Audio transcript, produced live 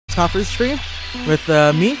conference stream with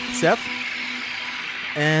me, Seth,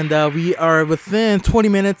 and we are within 20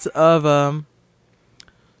 minutes of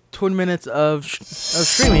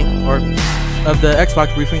streaming, or of the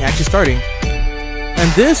Xbox briefing actually starting.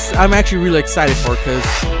 And this I'm actually really excited for, because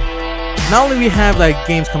not only we have like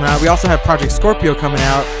games coming out, we also have Project Scorpio coming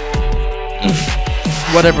out.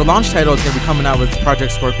 Whatever launch title is going to be coming out with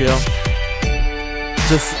Project Scorpio.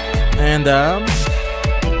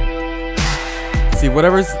 See,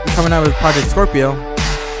 whatever's coming out with Project Scorpio.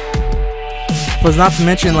 Plus, not to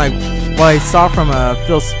mention like what I saw from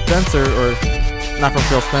Phil Spencer, or not from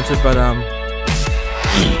Phil Spencer, but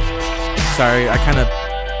sorry, I kind of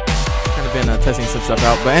been testing some stuff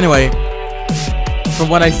out. But anyway, from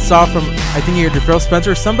what I saw from, I think either Phil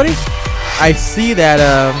Spencer or somebody, I see that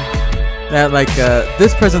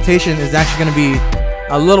this presentation is actually going to be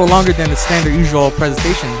a little longer than the standard usual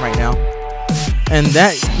presentation right now. And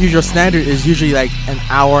that usual standard is usually like an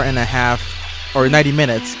hour and a half, or 90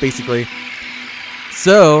 minutes basically.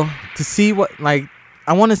 So to see what, like,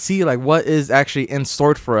 I want to see like what is actually in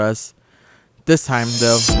store for us this time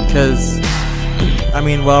though, because I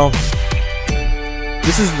mean, well,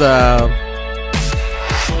 this is the,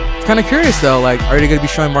 it's kind of curious though, like, are they going to be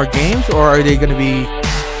showing more games, or are they going to be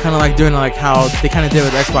kind of like doing like how they kind of did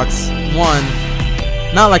with Xbox One?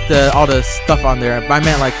 Not like all the stuff on there, but I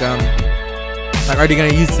meant like are they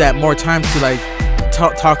gonna use that more time to like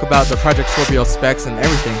talk about the Project Scorpio specs and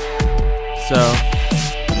everything? So,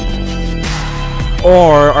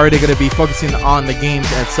 or are they gonna be focusing on the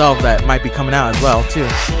games itself that might be coming out as well too?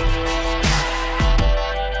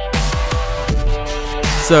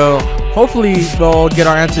 So hopefully we'll get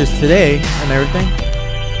our answers today and everything,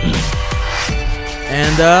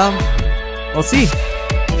 and we'll see.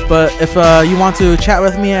 But if you want to chat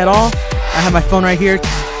with me at all, I have my phone right here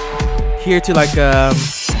to like to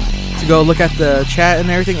go look at the chat and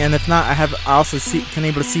everything. And if not, I also can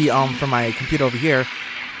able to see from my computer over here.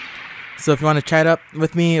 So if you want to chat up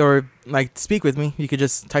with me or like speak with me, you could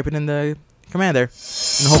just type it in the command there.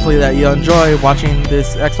 And hopefully that you'll enjoy watching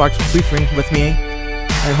this Xbox briefing with me,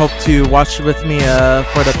 and hope to watch with me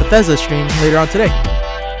for the Bethesda stream later on today.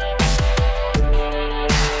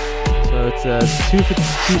 So it's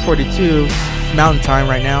 2:42 Mountain Time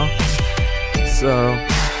right now.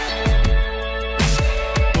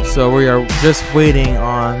 So we are just waiting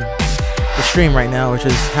on the stream right now, which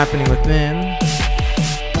is happening within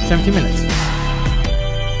 17 minutes.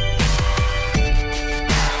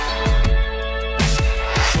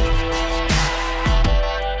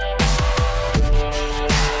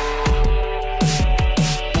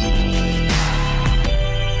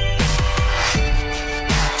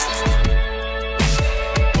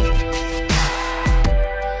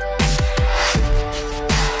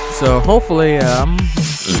 So hopefully,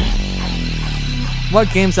 what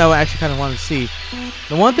games I would actually kind of want to see.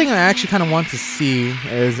 The one thing I actually kind of want to see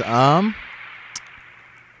is,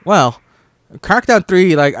 well, Crackdown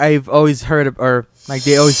 3, like I've always heard of, or like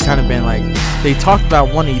they always kind of been like, they talked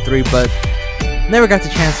about one E3, but never got the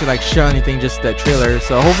chance to like show anything, just that trailer.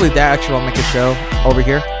 So hopefully that actually will make a show over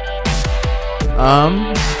here.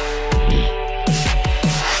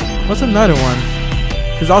 What's another one?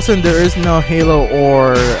 Because also there is no Halo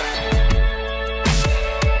or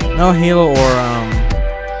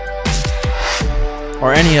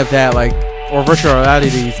any of that, like, or virtual reality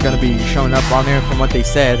is going to be showing up on there from what they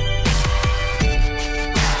said.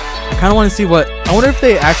 I kind of want to see what, I wonder if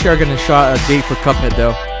they actually are going to show out a date for Cuphead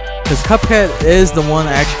though, because Cuphead is the one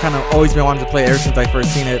I actually kind of always been wanting to play ever since I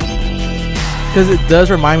first seen it, because it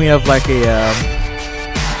does remind me of like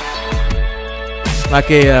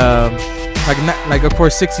of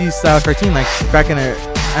course 60s style cartoon, like back in the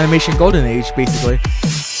animation golden age basically.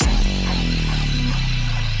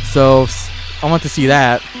 So I want to see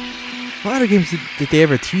that. What other games did they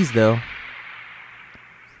ever tease though?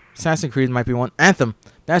 Assassin's Creed might be one. Anthem,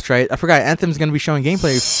 that's right, I forgot. Anthem's gonna be showing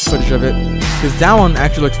gameplay footage of it, because that one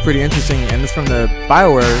actually looks pretty interesting, and it's from the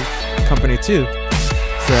BioWare company too.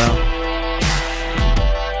 So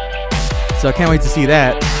I can't wait to see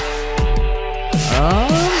that.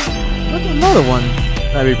 What's another one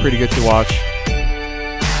that'd be pretty good to watch?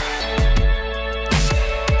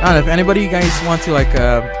 I don't know if anybody, you guys want to like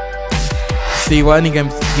see what any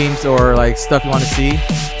games or like stuff you want to see,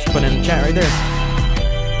 just put it in the chat right there.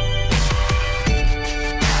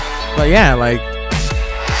 But yeah, like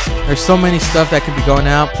there's so many stuff that could be going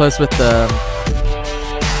out, plus with the,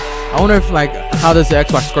 I wonder if like, how does the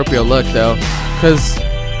Xbox Scorpio look though? Because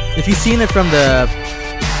if you've seen it from the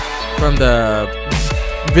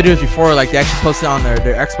videos before, like they actually posted on their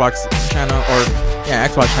Xbox channel, or yeah,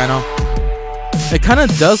 Xbox channel, it kind of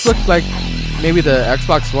does look like maybe the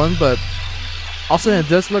Xbox One, but also it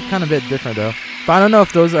does look kind of a bit different though. But I don't know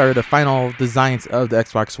if those are the final designs of the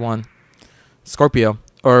Xbox One Scorpio,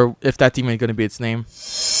 or if that's even going to be its name.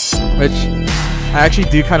 Which I actually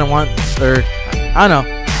do kind of want, or I don't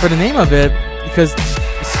know, for the name of it, because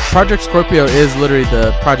Project Scorpio is literally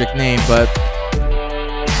the project name, but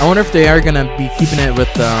I wonder if they are going to be keeping it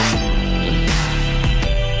with the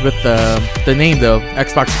name though,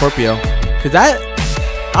 Xbox Scorpio. Because that,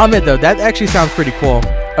 I'll admit though, that actually sounds pretty cool.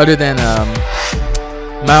 Other than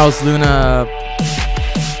Miles Luna,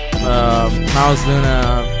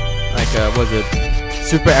 like was it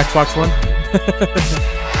Super Xbox One?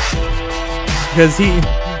 Because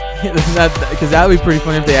that would be pretty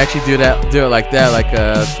funny if they actually do it like that, like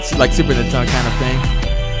Super Nintendo kind of thing.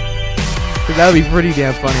 Because that would be pretty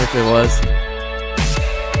damn funny if it was.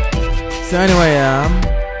 So anyway,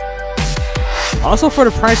 also for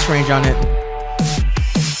the price range on it,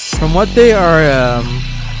 from what they are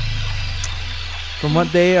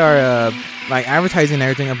like advertising and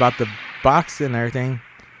everything about the box and everything,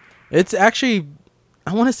 it's actually,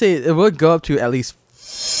 I want to say it would go up to at least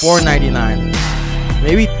 $499,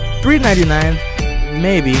 maybe $399,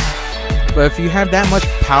 maybe. But if you have that much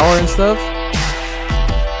power and stuff,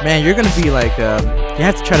 man, you're gonna be like, you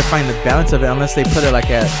have to try to find the balance of it, unless they put it like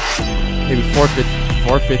at maybe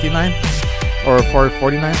 $459 or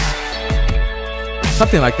 $449,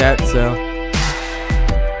 something like that. So,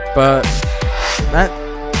 but that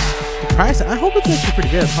the price, I hope it's actually pretty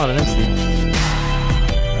good. Hold on, let's see.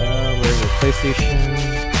 Where is it? PlayStation,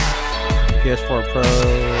 PS4 Pro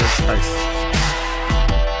price.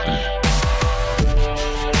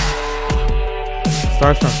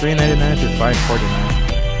 Starts from $399 to $549.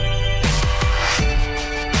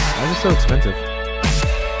 Why is it so expensive?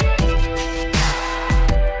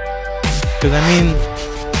 Because I mean,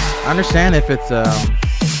 I understand if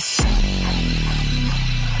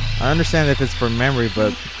it's for memory,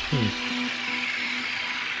 but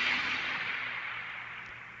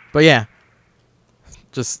but yeah,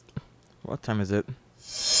 just what time is it?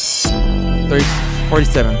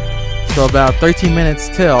 47. So about 13 minutes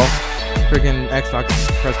till freaking Xbox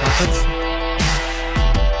press conference.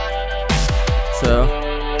 So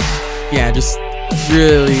yeah, just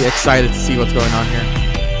really excited to see what's going on here.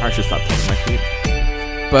 I should stop tapping my feet.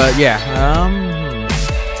 But yeah,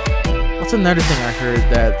 what's another thing I heard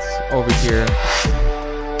that's over here,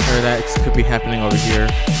 or that could be happening over here?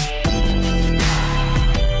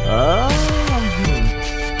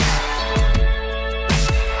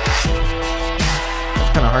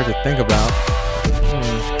 That's kind of hard to think about.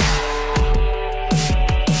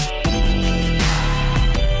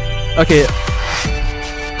 Okay,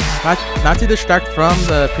 not to distract from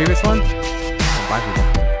the previous one,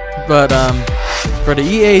 but for the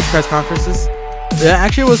EA's press conferences, it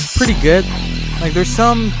actually was pretty good. Like, there's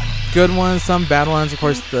some good ones, some bad ones, of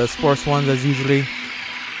course the sports ones as usually,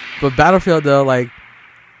 but Battlefield though, like,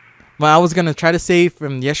 what I was gonna try to say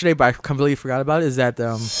from yesterday but I completely forgot about it, is that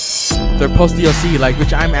their post DLC, like,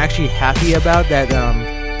 which I'm actually happy about, that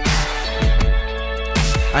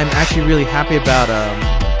I'm actually really happy about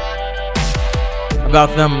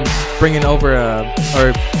them bringing over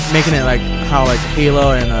or making it like how like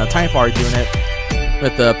Halo and Titanfall are doing it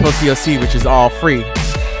with the post DLC, which is all free.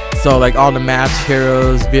 So like all the maps,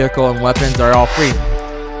 heroes, vehicle, and weapons are all free.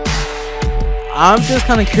 I'm just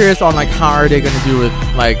kind of curious on like how are they gonna do it,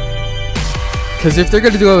 like, because if they're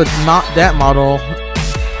gonna do it with that model,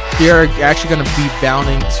 they're actually gonna be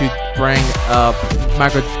bounding to bring up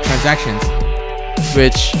microtransactions,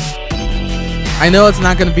 which I know it's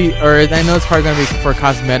not gonna be, or I know it's probably gonna be for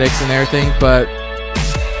cosmetics and everything, but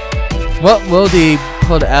what will they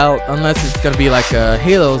put out, unless it's gonna be like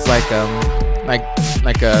Halo's, like a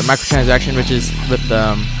microtransaction, which is with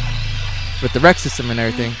the rec system and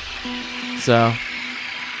everything. So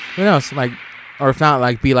who knows, like, or if not,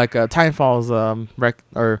 like be like Titanfall's rec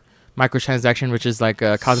or microtransaction, which is like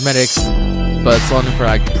cosmetics, but it's only for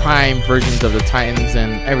like prime versions of the Titans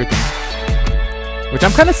and everything. Which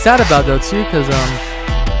I'm kind of sad about though too, because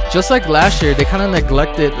just like last year, they kind of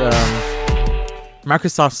neglected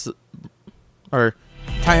Microsoft's or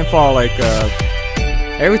Titanfall, like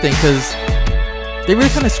everything, because they really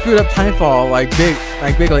kind of screwed up Titanfall like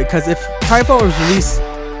bigly. Because if Titanfall was released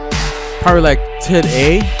probably like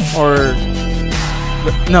today, or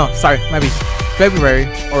no, sorry, maybe February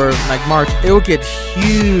or like March, it would get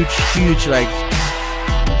huge like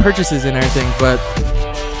purchases and everything. But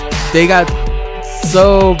they got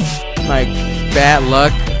so like bad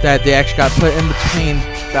luck that they actually got put in between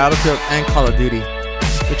Battlefield and Call of Duty,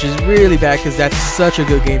 which is really bad because that's such a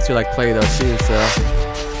good game to like play though too. So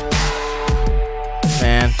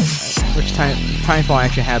man, which Titanfall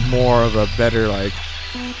actually had more of a better like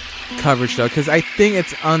coverage though, because I think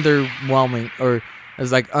it's underwhelming or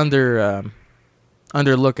is like under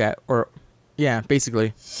look at, or yeah,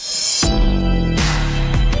 basically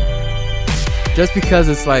just because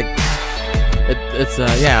it's like it's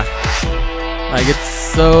yeah, like it's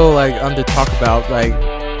so like under talk about, like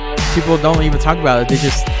people don't even talk about it.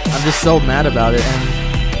 I'm just so mad about it, and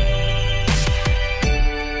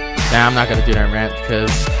nah, I'm not gonna do that rant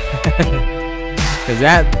because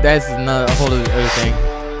that's another whole other thing.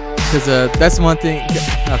 Because that's one thing.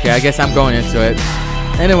 Okay, I guess I'm going into it.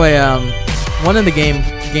 Anyway, one of the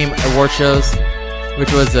game award shows,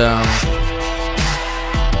 which was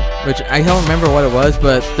which I don't remember what it was,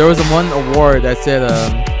 but there was one award that said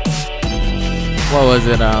what was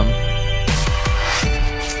it?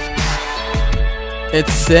 It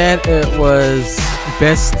said it was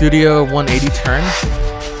Best Studio 180 Turn.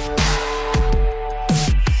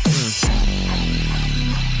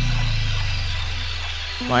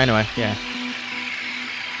 Well, anyway, yeah.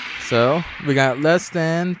 So we got less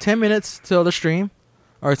than 10 minutes till the stream,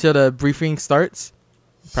 or till the briefing starts,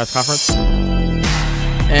 press conference,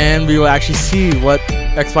 and we will actually see what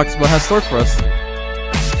Xbox will have stored for us.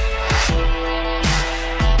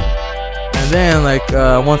 And then, like,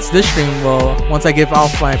 once this stream once I give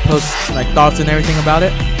off my post like thoughts and everything about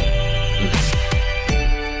it,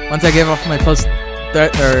 once I give off my post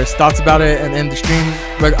or thoughts about it and end the stream,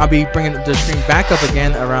 I'll be bringing the stream back up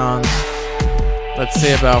again around, let's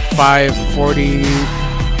say about 5:40,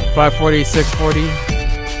 6:40.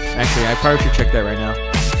 Actually, I probably should check that right now,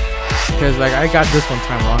 because like I got this one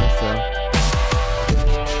time wrong, so.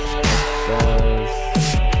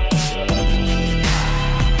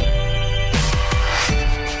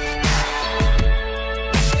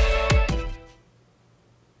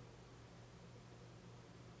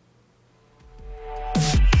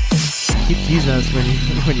 Keep teasing us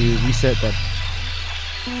when you reset that.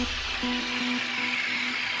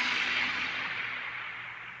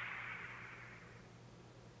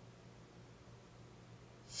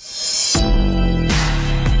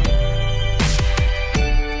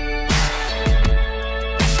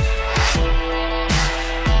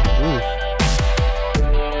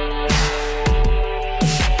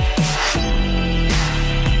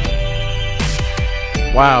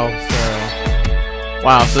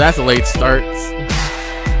 Wow, so that's a late start.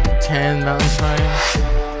 10 Mountain Time.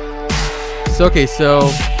 So okay, so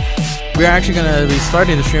we're actually gonna be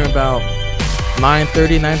starting the stream about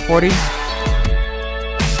 9:30, 9:40,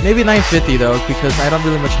 maybe 9:50 though, because I don't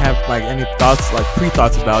really much have like any thoughts, like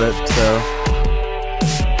pre-thoughts about it.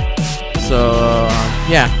 So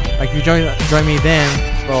yeah, like if you join me then,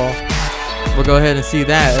 well, we'll go ahead and see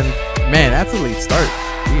that. And man, that's a late start.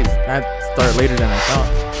 Jeez, that started later than I thought.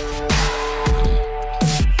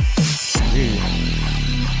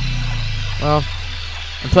 Well,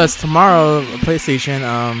 and plus tomorrow, PlayStation,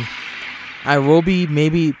 I will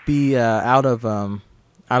maybe be out of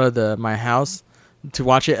my house to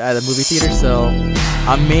watch it at a movie theater, so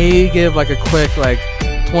I may give like a quick like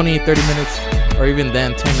 20-30 minutes, or even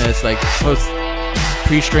then 10 minutes, like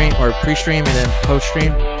pre-stream and then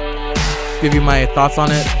post-stream, give you my thoughts on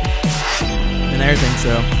it and everything.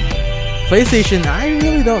 So PlayStation, I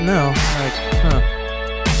really don't know, like, huh.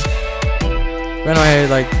 But anyway,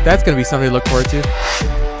 like, that's gonna be something to look forward to.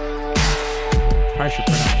 Probably should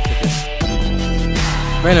print out my tickets.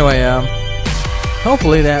 But anyway,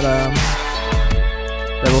 hopefully that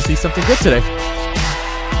we'll see something good today,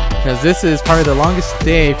 because this is probably the longest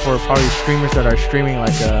day for probably streamers that are streaming,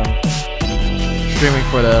 like streaming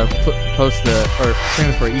for the or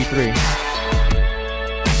streaming for E3.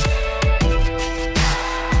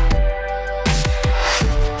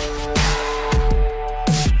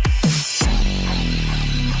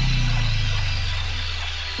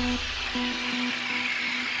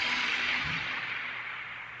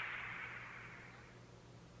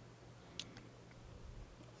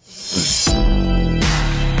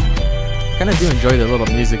 I do enjoy the little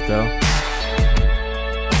music though,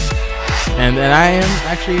 and I am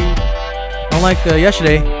actually, unlike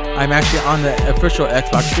yesterday, I'm actually on the official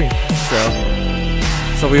Xbox stream,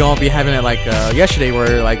 so we won't be having it like yesterday,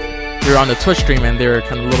 where like we were on the Twitch stream and they were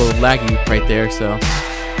kind of a little laggy right there. So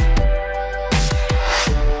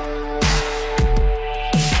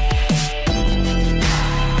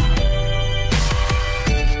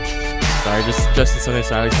sorry, just something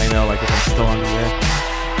so at least I know like if I'm still on the air.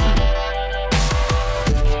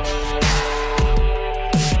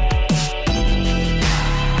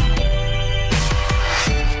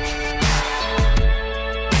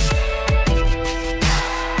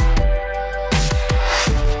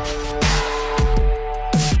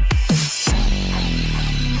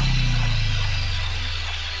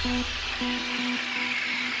 So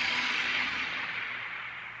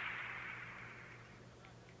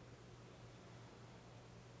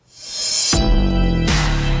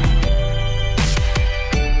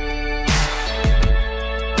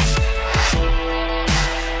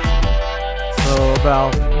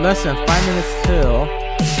about less than 5 minutes till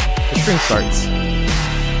the stream starts.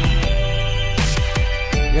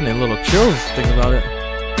 Getting a little chills thinking about it.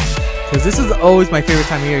 Because this is always my favorite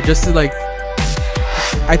time of year. Just to like,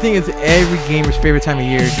 I think it's every gamer's favorite time of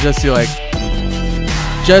year. Just to like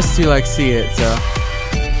see it.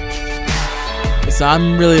 So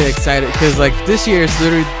I'm really excited because like this year is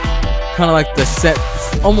literally kind of like the set,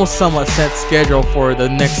 almost somewhat set schedule for the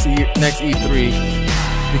next E3.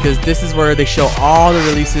 Because this is where they show all the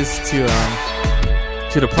releases to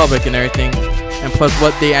the public and everything, and plus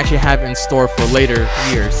what they actually have in store for later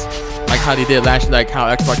years, like how they did last, like how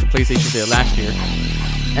Xbox and PlayStation did last year,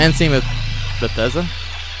 and same with Bethesda.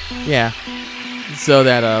 Yeah, so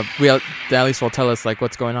that that at least will tell us like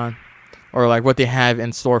what's going on, or like what they have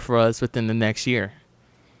in store for us within the next year.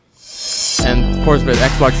 And of course with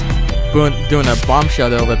Xbox doing a bombshell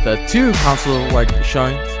though with the 2 console like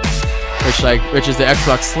showings, which is the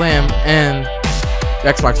Xbox Slim and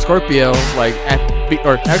the Xbox Scorpio, like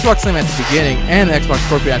or Xbox Slim at the beginning and the Xbox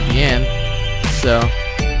Scorpio at the end. So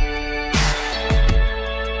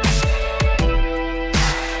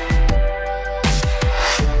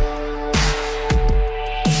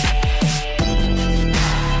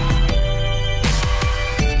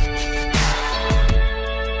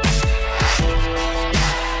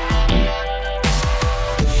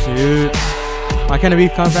shoot. Why can't it be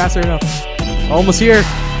come faster enough? Almost here.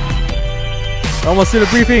 Almost to the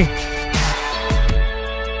briefing.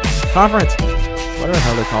 Conference. Whatever the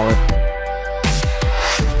hell they call it.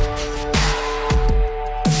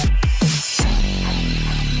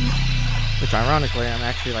 Which ironically, I'm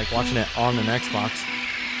actually like watching it on an Xbox.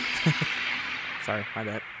 Sorry, my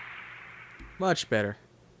bad. Much better.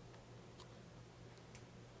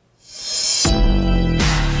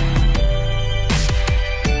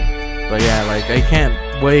 But yeah, like I can't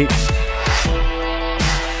wait.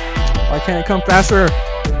 Why can't it come faster?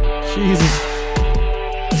 Jesus.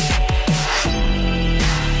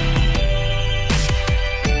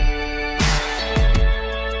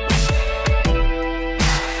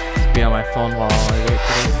 Just be on my phone while I wait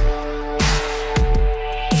for this.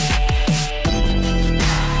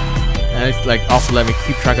 And it's like also let me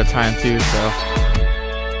keep track of time too, so.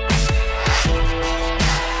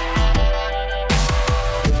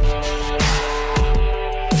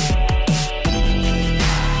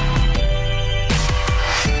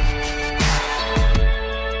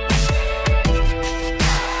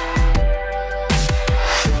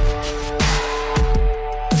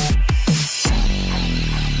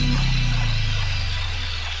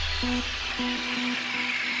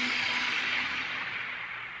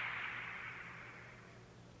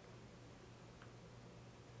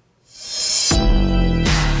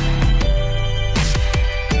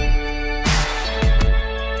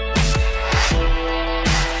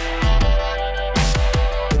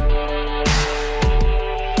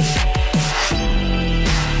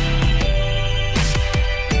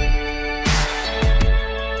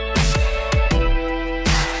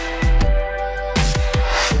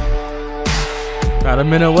 About a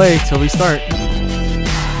minute away till we start.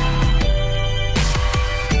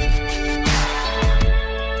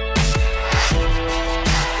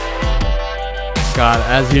 God,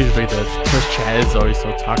 as usually the Twitch chat is always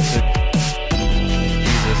so toxic.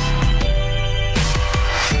 Jesus.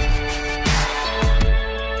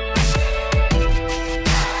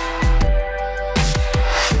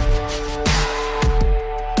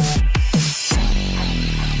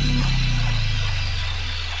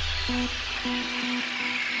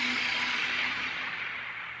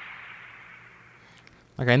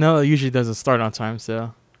 Like I know it usually doesn't start on time,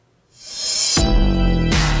 so.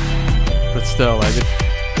 But still, like it.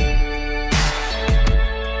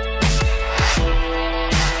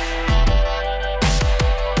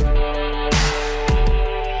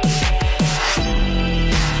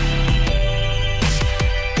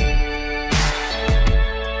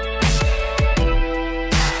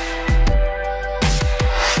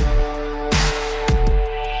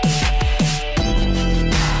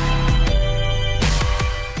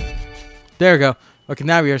 There we go. Okay,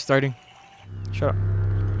 now we are starting. Shut up.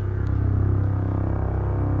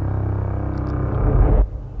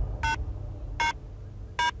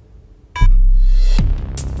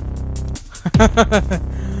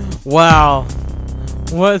 Wow.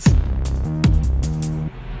 What?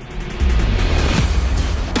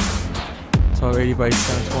 So 80 by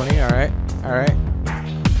 720. All right. All right.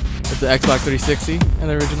 the Xbox 360 and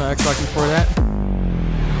the original Xbox before that.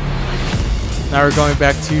 Now we're going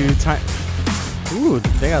back to time. Ooh,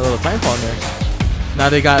 they got a little time fall in there. Now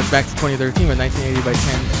they got back to 2013 with 1980 by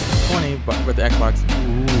 1020, but with the Xbox.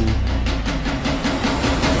 Ooh.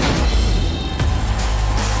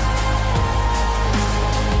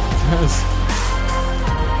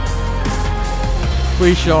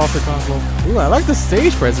 Please show off the console. Ooh, I like the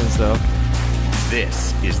stage presence though.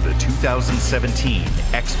 This is the 2017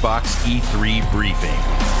 Xbox E3 briefing.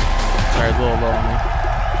 Sorry, it's a little low on me.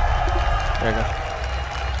 There we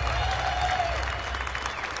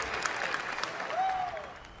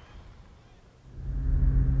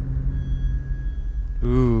go.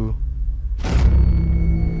 Ooh.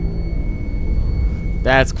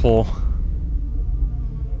 That's cool.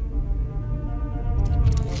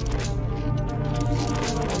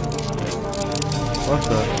 What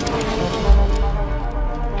the?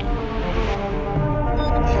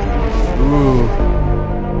 Ooh.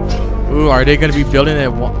 Ooh, are they gonna be building it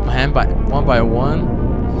one by one?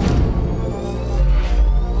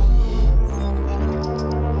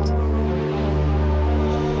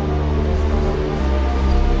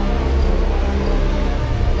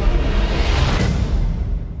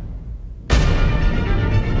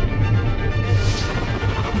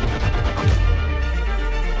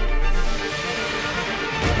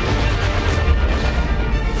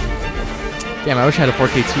 Damn, I wish I had a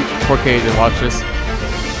 4K to watch this.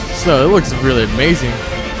 So it looks really amazing.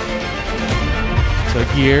 So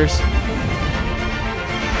Gears.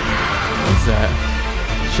 What's that?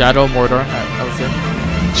 Shadow Mordor, I would say.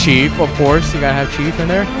 Chief, of course. You gotta have Chief in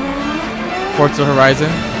there. Forza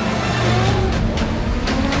Horizon.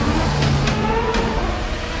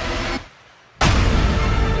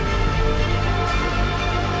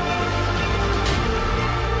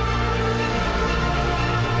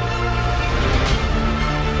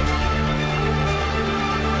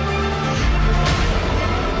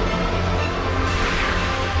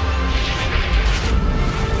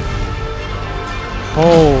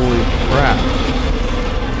 Holy crap.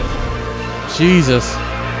 Jesus.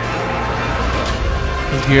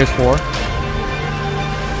 This is Gears 4.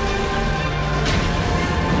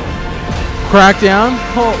 Crackdown?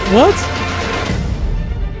 Oh, what?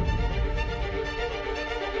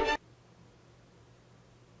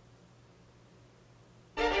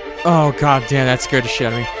 Oh, god damn, that scared the shit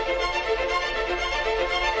out of me.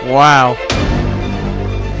 Wow.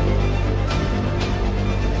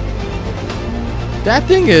 That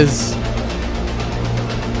thing is...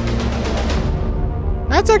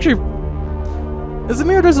 That's actually... Doesn't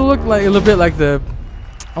mean it doesn't look like a little bit like the...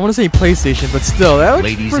 I want to say PlayStation, but still, that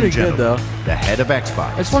looks pretty good though. The head of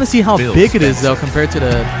Xbox. I just want to see how big it is though compared to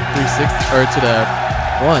the 360 or to the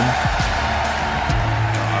one.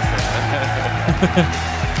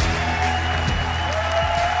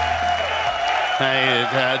 Hey,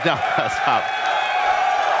 no, stop.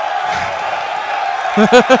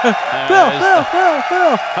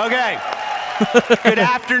 Phil. Okay. Good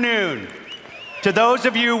afternoon to those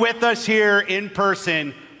of you with us here in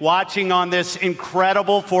person, watching on this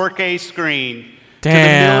incredible 4K screen. Damn. To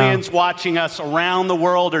the millions watching us around the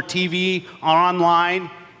world or TV or online,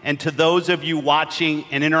 and to those of you watching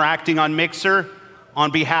and interacting on Mixer, on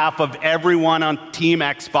behalf of everyone on Team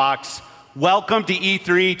Xbox, welcome to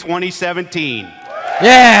E3 2017.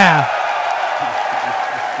 Yeah.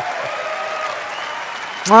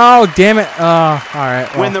 Oh, damn it. All right.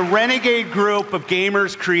 Well. When the renegade group of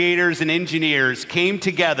gamers, creators, and engineers came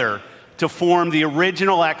together to form the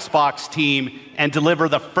original Xbox team and deliver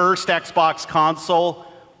the first Xbox console,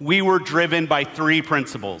 we were driven by three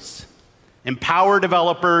principles: empower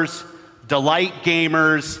developers, delight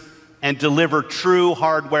gamers, and deliver true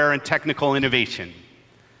hardware and technical innovation.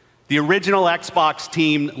 The original Xbox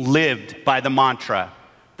team lived by the mantra,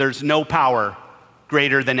 there's no power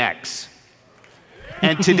greater than X.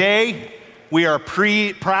 And today, we are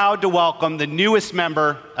proud to welcome the newest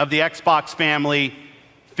member of the Xbox family,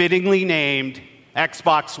 fittingly named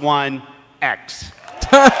Xbox One X.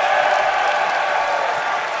 All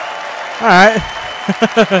right.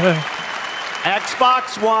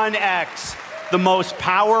 Xbox One X, the most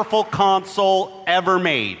powerful console ever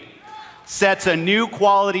made, sets a new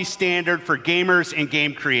quality standard for gamers and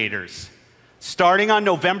game creators. Starting on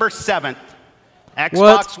November 7th,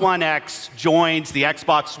 Xbox One X joins the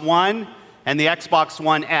Xbox One and the Xbox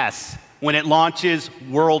One S when it launches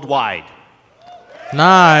worldwide.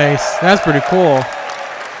 Nice. That's pretty cool.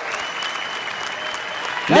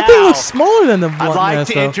 That thing looks smaller than the One S. I'd like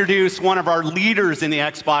to introduce one of our leaders in the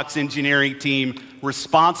Xbox engineering team,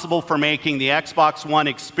 responsible for making the Xbox One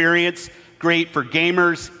experience great for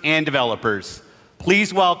gamers and developers.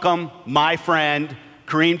 Please welcome my friend,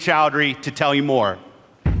 Kareem Chowdhury, to tell you more.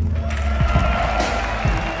 All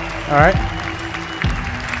right.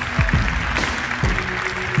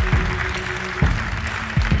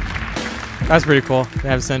 That's pretty cool to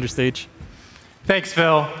have center stage. Thanks,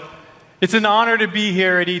 Phil. It's an honor to be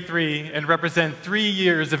here at E3 and represent 3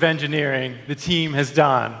 years of engineering the team has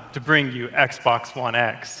done to bring you Xbox One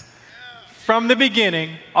X. From the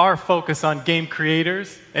beginning, our focus on game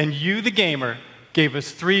creators and you, the gamer, gave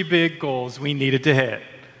us 3 big goals we needed to hit: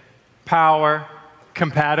 power,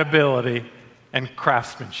 compatibility, and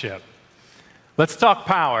craftsmanship. Let's talk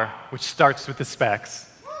power, which starts with the specs.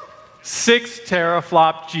 6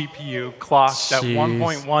 teraflop GPU clocked at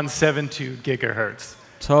 1.172 gigahertz.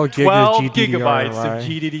 12 gigabytes of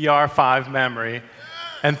GDDR5 memory,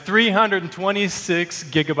 and 326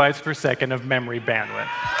 gigabytes per second of memory bandwidth.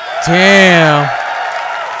 Damn.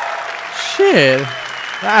 Shit.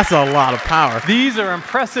 That's a lot of power. These are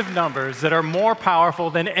impressive numbers that are more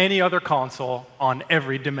powerful than any other console on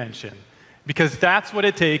every dimension, because that's what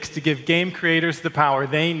it takes to give game creators the power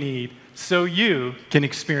they need so you can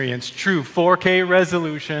experience true 4K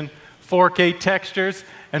resolution, 4K textures,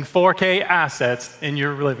 and 4K assets in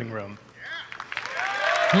your living room.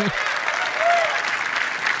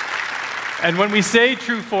 And when we say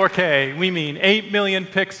true 4K, we mean 8 million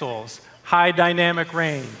pixels, high dynamic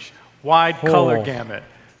range, wide color gamut,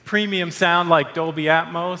 premium sound like Dolby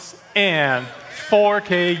Atmos, and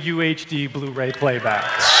 4K UHD Blu-ray playback.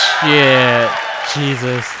 Shit.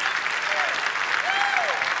 Jesus.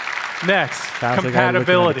 Next,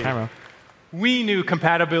 compatibility. We knew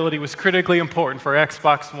compatibility was critically important for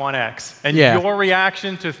Xbox One X, and your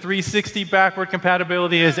reaction to 360 backward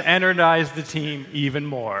compatibility has energized the team even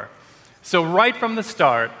more. So right from the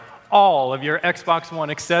start, all of your Xbox One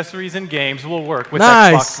accessories and games will work with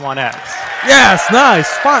Xbox One X. Yes, nice,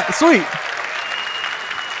 fun, sweet.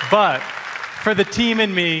 But for the team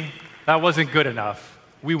and me, that wasn't good enough.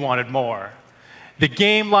 We wanted more. The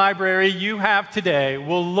game library you have today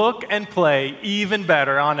will look and play even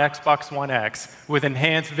better on Xbox One X with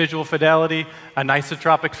enhanced visual fidelity,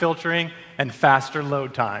 anisotropic filtering, and faster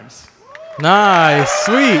load times. Nice,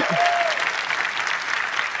 sweet.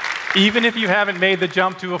 Even if you haven't made the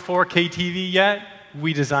jump to a 4K TV yet,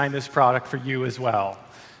 we designed this product for you as well.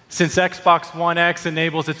 Since Xbox One X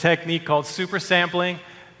enables a technique called super sampling,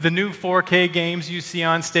 the new 4K games you see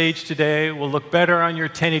on stage today will look better on your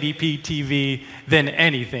 1080p TV than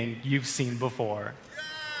anything you've seen before.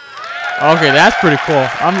 Okay, that's pretty cool.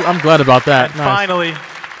 I'm glad about that. And finally,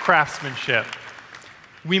 craftsmanship.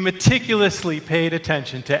 We meticulously paid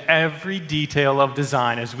attention to every detail of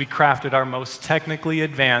design as we crafted our most technically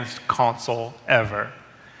advanced console ever.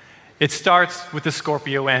 It starts with the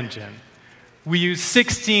Scorpio engine. We use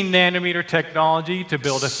 16-nanometer technology to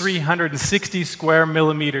build a 360 square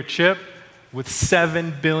millimeter chip with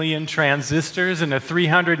 7 billion transistors and a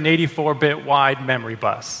 384-bit wide memory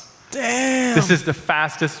bus. Damn! This is the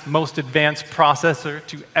fastest, most advanced processor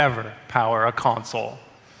to ever power a console.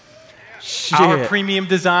 Shit. Our premium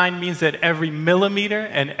design means that every millimeter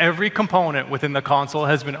and every component within the console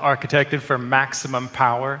has been architected for maximum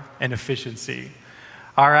power and efficiency.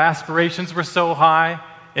 Our aspirations were so high,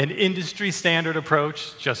 an industry-standard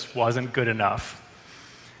approach just wasn't good enough.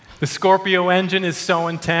 The Scorpio engine is so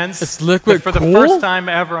intense it's liquid that for the first time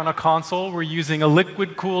ever on a console, we're using a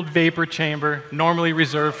liquid-cooled vapor chamber normally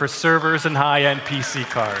reserved for servers and high-end PC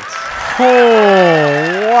cards.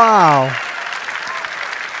 Oh, wow.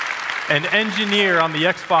 An engineer on the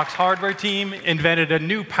Xbox hardware team invented a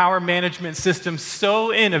new power management system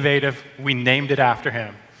so innovative, we named it after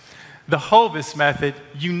him. The Hovis method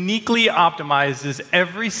uniquely optimizes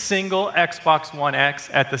every single Xbox One X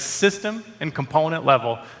at the system and component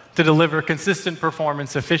level to deliver consistent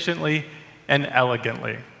performance efficiently and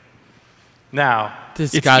elegantly. Now,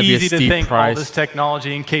 it's easy to think all this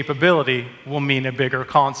technology and capability will mean a bigger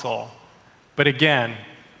console. But again,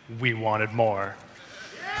 we wanted more.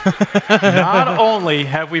 Not only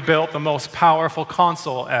have we built the most powerful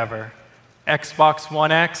console ever, Xbox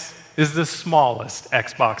One X is the smallest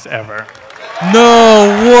Xbox ever. No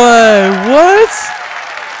way! What?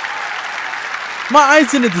 My eyes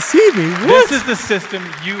didn't deceive me. What? This is the system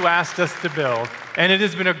you asked us to build, and it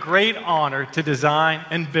has been a great honor to design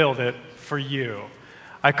and build it for you.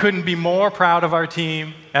 I couldn't be more proud of our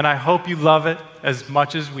team, and I hope you love it as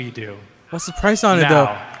much as we do. What's the price on it, though?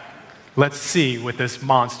 Now, let's see what this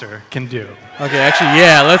monster can do. Okay, actually,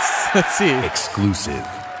 yeah, let's see. Exclusive.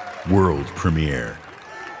 World premiere.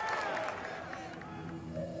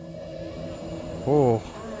 Oh.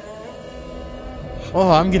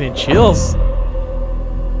 Oh, I'm getting chills.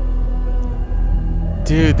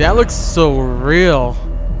 Dude, that looks so real.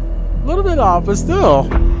 A little bit off, but still.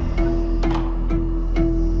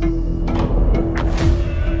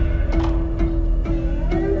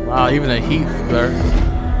 Wow, even the heat there.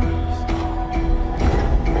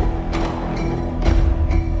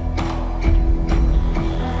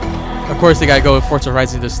 Of course, they gotta go with Forza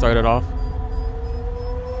Horizon to start it off.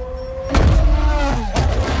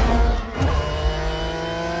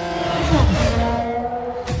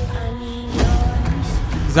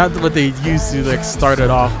 It's not what they used to like start it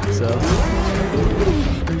off, so.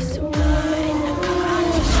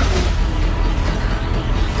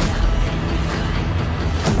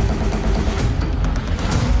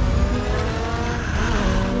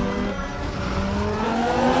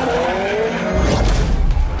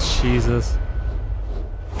 Jesus.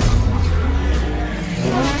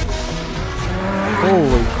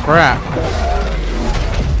 Holy crap.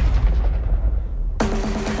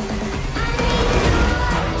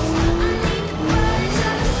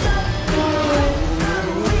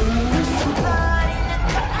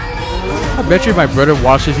 I bet you if my brother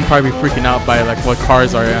watches, he'd probably be freaking out by like what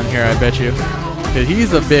cars are on here, I bet you. Because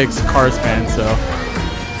he's a big Cars fan, so.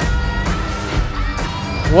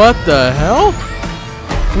 What the hell?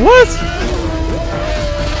 What?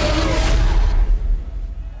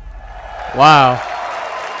 Wow.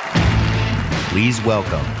 Please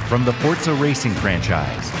welcome, from the Forza Racing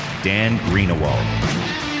franchise, Dan Greenewald.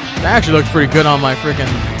 That actually looks pretty good on my freaking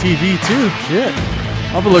TV too. Shit.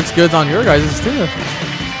 Hope it looks good on your guys' too.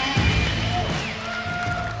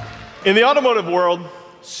 In the automotive world,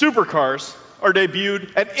 supercars are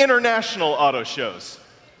debuted at international auto shows.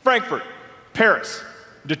 Frankfurt, Paris,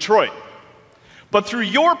 Detroit. But through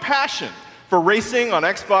your passion for racing on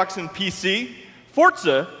Xbox and PC,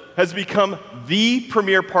 Forza has become the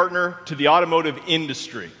premier partner to the automotive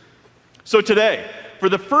industry. So today, for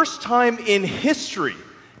the first time in history,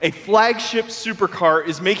 a flagship supercar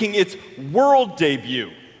is making its world debut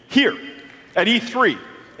here at E3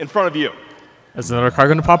 in front of you. Is another car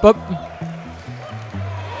going to pop up?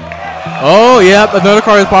 Oh, yep, another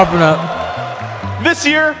car is popping up. This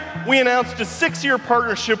year, we announced a 6-year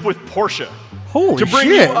partnership with Porsche. Holy to bring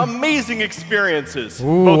shit. you amazing experiences,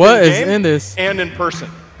 Ooh, both what in is game in this? and in person.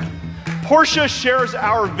 Porsche shares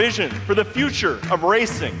our vision for the future of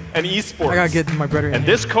racing and esports. I gotta get my brother in And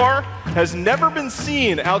here. this car has never been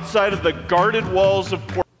seen outside of the guarded walls of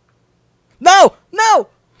Porsche. No! No!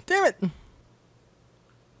 Damn it!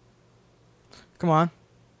 Come on.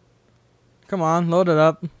 Come on, load it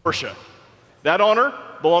up. Porsche. That honor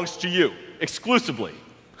belongs to you, exclusively.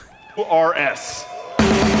 RS.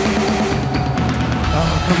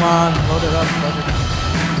 Oh, come on, load it up, brother.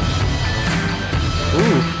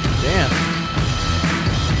 Ooh, damn.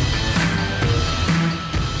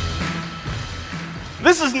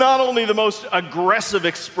 This is not only the most aggressive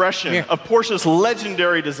expression Here. of Porsche's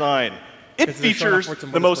legendary design, it Because they're showing off features Forza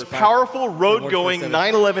the most Motorsport 5. powerful Forza road-going 7.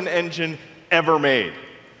 911 engine ever made.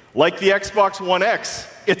 Like the Xbox One X,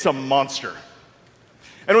 it's a monster.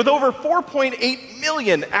 And with over 4.8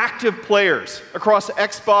 million active players across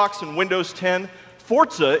Xbox and Windows 10,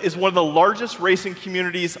 Forza is one of the largest racing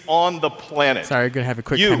communities on the planet. Sorry, I'm gonna have a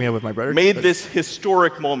quick You cameo with my brother. made but- this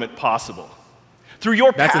historic moment possible. Through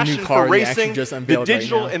your That's a new passion car for they actually racing, just the unveiled right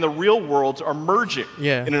digital now. and the real worlds are merging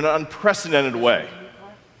Yeah. in an unprecedented way.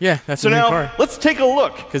 Yeah, that's So a new now, car. let's take a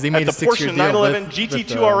look 'Cause they at made the a 6-year Porsche deal 911 with,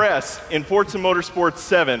 GT2 RS in Forza Motorsport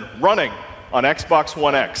 7 running on Xbox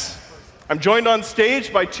One X. I'm joined on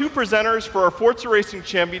stage by 2 presenters for our Forza Racing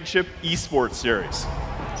Championship eSports series.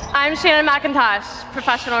 I'm Shannon McIntosh,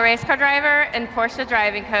 professional race car driver and Porsche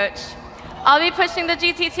driving coach. I'll be pushing the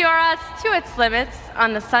GT2 RS to its limits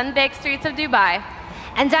on the sun-baked streets of Dubai.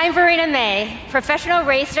 And I'm Verena May, professional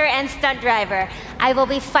racer and stunt driver. I will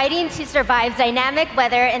be fighting to survive dynamic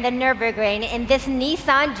weather in the Nürburgring in this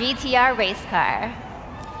Nissan GTR race car.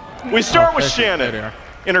 We start with perfect. There they Shannon are.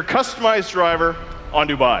 in her customized driver on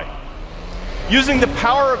Dubai. Using the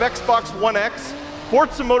power of Xbox One X,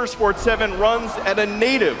 Forza Motorsport 7 runs at a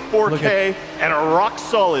native 4K and a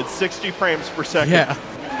rock-solid 60 frames per second. Yeah,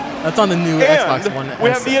 that's on the new Xbox One. And we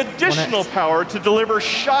have the One additional X. power to deliver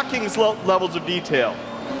shocking levels of detail.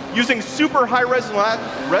 Using super high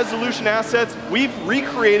resolution assets, we've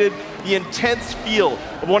recreated the intense feel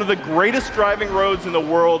of one of the greatest driving roads in the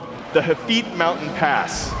world, the Hafit Mountain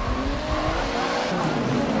Pass.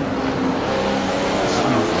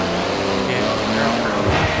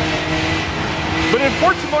 But in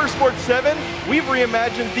Forza Motorsport 7, we've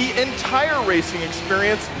reimagined the entire racing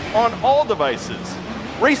experience on all devices.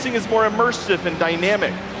 Racing is more immersive and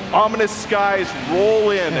dynamic. Ominous skies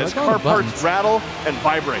roll in as look at all car the parts buttons. rattle and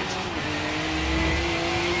vibrate.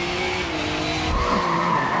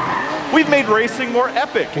 We've made racing more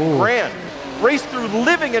epic and grand. Race through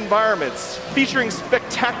living environments featuring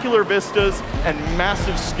spectacular vistas and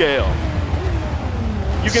massive scale.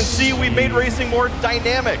 You can see we've made racing more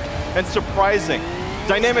dynamic and surprising.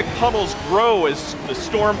 Dynamic puddles grow as the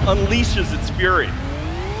storm unleashes its fury.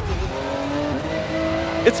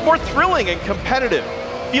 It's more thrilling and competitive.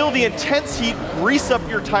 Feel the intense heat grease up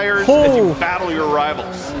your tires as you battle your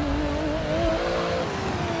rivals.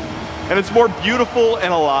 And it's more beautiful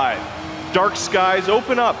and alive. Dark skies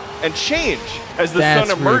open up and change as the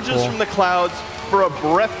sun emerges from the clouds for a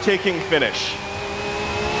breathtaking finish.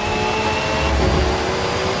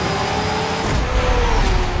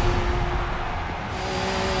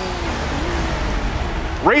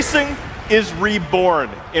 Racing is reborn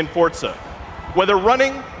in Forza. Whether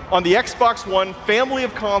running on the Xbox One family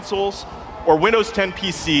of consoles or Windows 10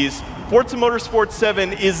 PCs, Forza Motorsport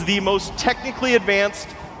 7 is the most technically advanced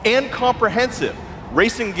and comprehensive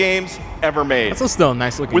racing games ever made. That's still a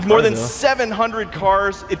nice looking With more than though. 700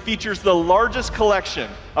 cars, it features the largest collection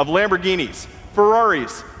of Lamborghinis,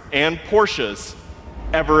 Ferraris, and Porsches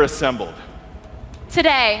ever assembled.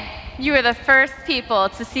 Today, you are the first people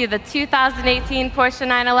to see the 2018 Porsche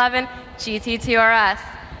 911 GT2 RS.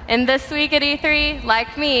 And this week at E3,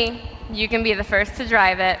 like me, you can be the first to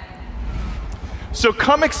drive it. So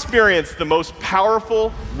come experience the most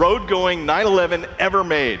powerful road-going 911 ever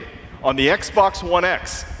made on the Xbox One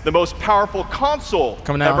X, the most powerful console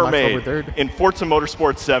ever made in Forza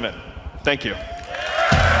Motorsport 7. Thank you.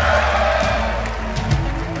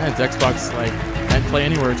 Yeah, it's Xbox like and Play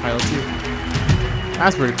Anywhere title too.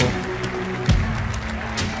 That's pretty cool.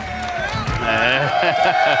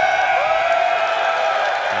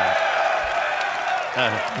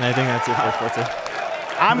 And I think that's it for Forza.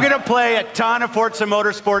 I'm going to play a ton of Forza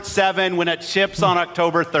Motorsport 7 when it ships on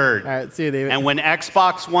October 3rd. All right, see you, David. And when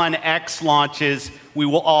Xbox One X launches, we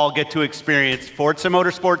will all get to experience Forza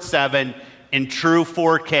Motorsport 7 in true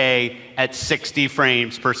 4K at 60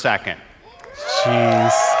 frames per second.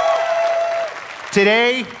 Jeez.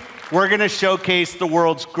 Today, we're going to showcase the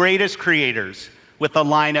world's greatest creators with a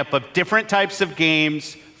lineup of different types of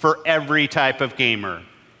games for every type of gamer.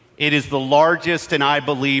 It is the largest and I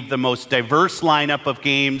believe the most diverse lineup of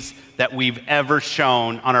games that we've ever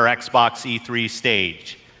shown on our Xbox E3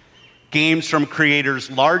 stage. Games from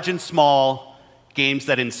creators large and small, games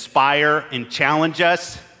that inspire and challenge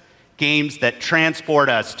us, games that transport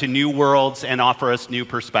us to new worlds and offer us new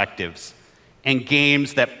perspectives, and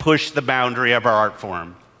games that push the boundary of our art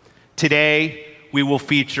form. Today, we will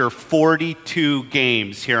feature 42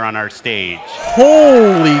 games here on our stage.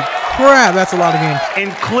 Holy crap, that's a lot of games.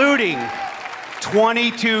 Including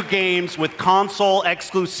 22 games with console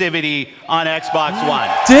exclusivity on Xbox One.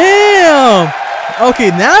 Damn! Okay,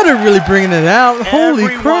 now they're really bringing it out. Holy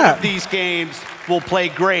Every crap. one of these games will play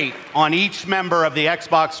great on each member of the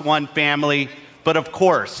Xbox One family, but of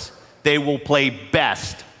course, they will play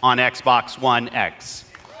best on Xbox One X.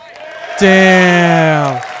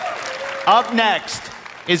 Damn. Up next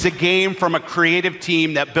is a game from a creative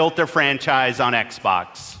team that built their franchise on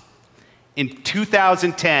Xbox. In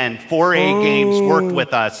 2010, 4A Games worked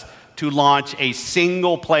with us to launch a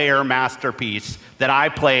single-player masterpiece that I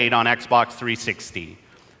played on Xbox 360.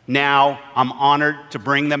 Now, I'm honored to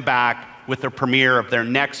bring them back with the premiere of their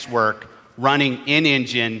next work, running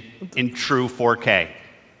in-engine in true 4K.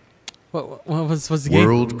 What's the game?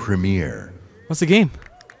 World premiere. What's the game?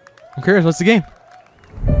 I'm curious, what's the game?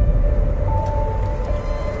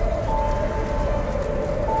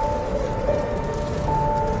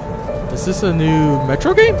 Is this a new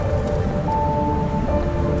Metro game?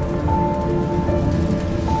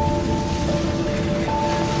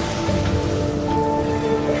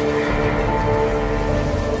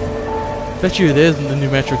 Bet you it is the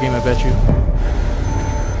new Metro game, I bet you.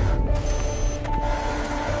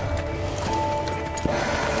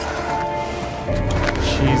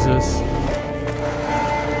 Jesus.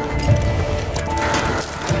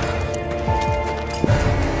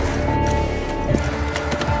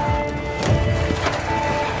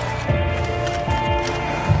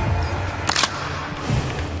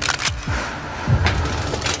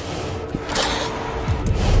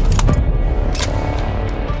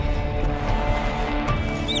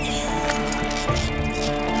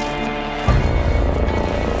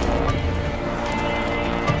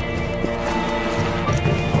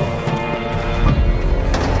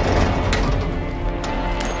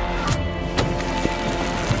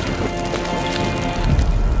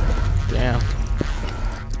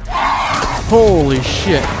 Holy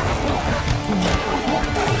shit.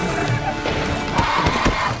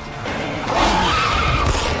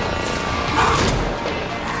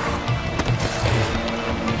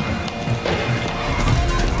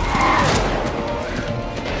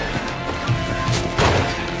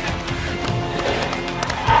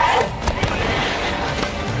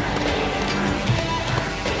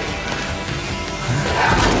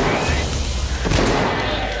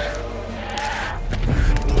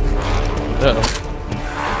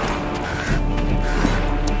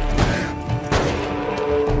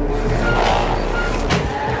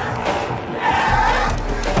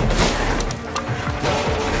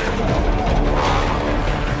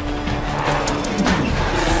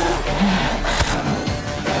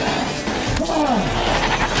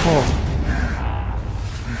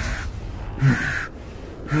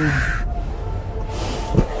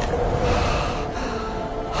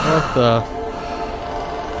 What the?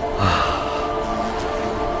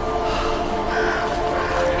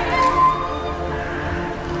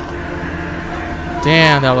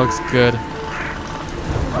 Damn, that looks good.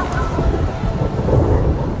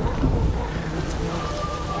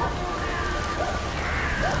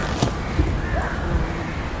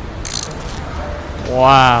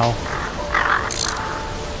 Wow.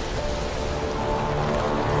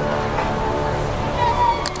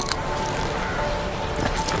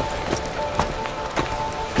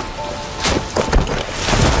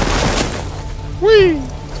 Whee!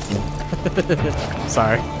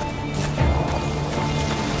 Sorry.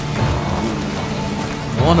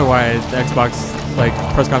 I wonder why the Xbox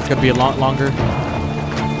press conference is gonna be a lot longer.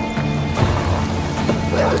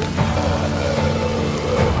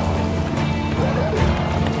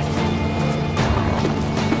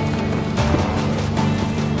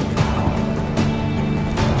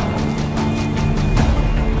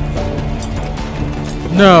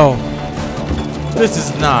 No, this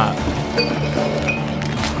is not.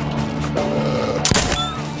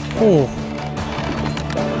 Oh.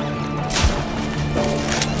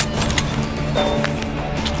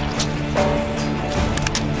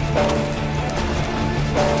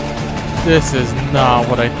 This is not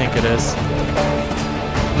what I think it is.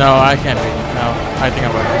 No, I can't be. No, I think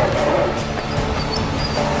I'm right.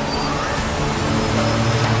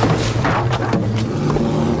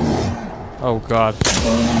 Oh God.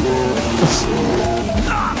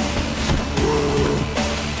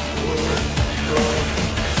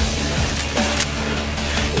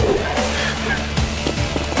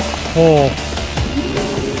 Oh.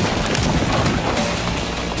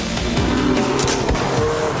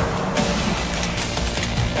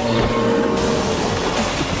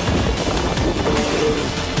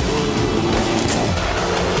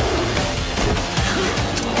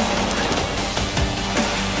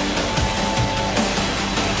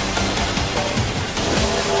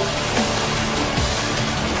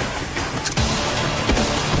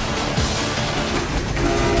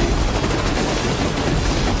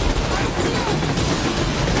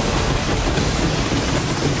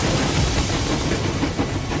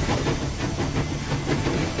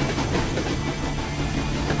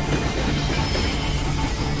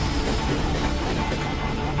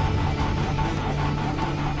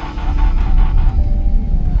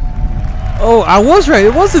 Oh, I was right.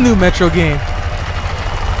 It was a new Metro game.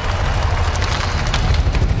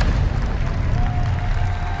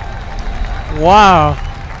 Wow.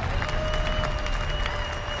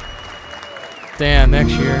 Damn,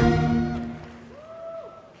 next year.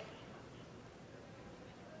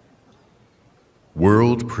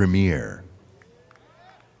 World premiere.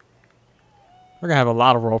 We're gonna have a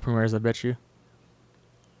lot of world premieres, I bet you.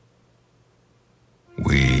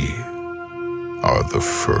 We are the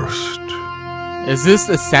first. Is this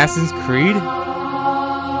Assassin's Creed?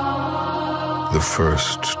 The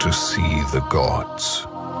first to see the gods.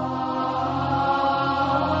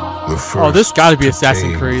 The first Oh, this gotta be to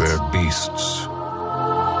Assassin's tame Creed. their beasts.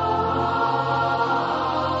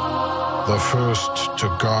 The first to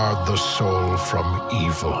guard the soul from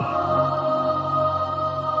evil.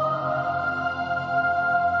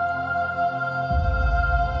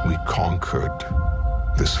 We conquered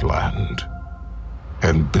this land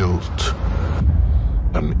and built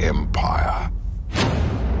an empire.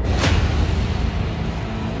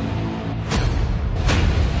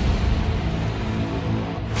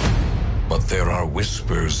 But there are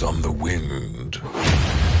whispers on the wind.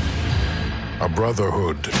 A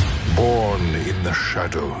brotherhood born in the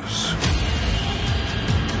shadows.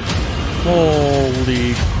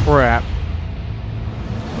 Holy crap.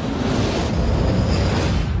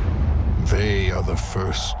 They are the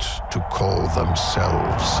first to call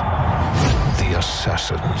themselves the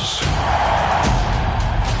Assassins.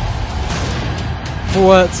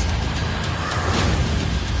 What?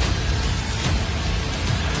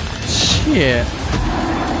 Shit.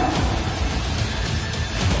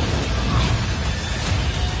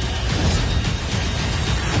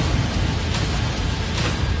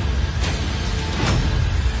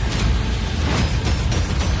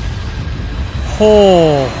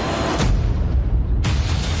 Oh.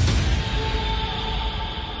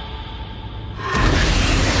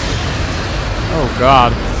 Oh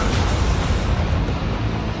God.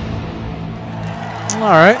 All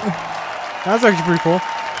right. That's actually pretty cool.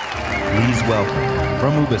 Please welcome,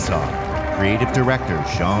 from Ubisoft, Creative Director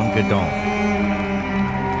Jean Gadon.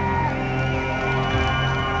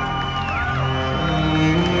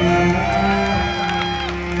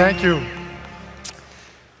 Thank you.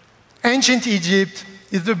 Ancient Egypt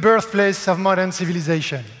is the birthplace of modern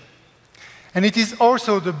civilization. And it is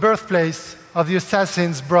also the birthplace of the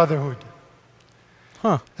Assassin's Brotherhood.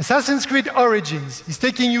 Assassin's Creed Origins is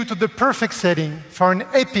taking you to the perfect setting for an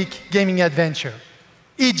epic gaming adventure.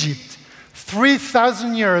 Egypt,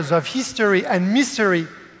 3,000 years of history and mystery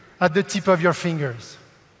at the tip of your fingers.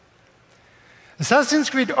 Assassin's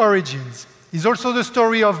Creed Origins is also the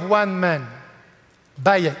story of one man,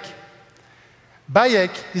 Bayek.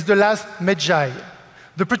 Bayek is the last Medjay,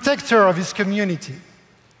 the protector of his community,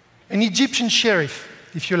 an Egyptian sheriff,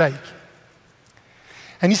 if you like.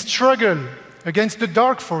 And his struggle against the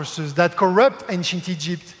dark forces that corrupt ancient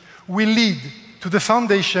Egypt will lead to the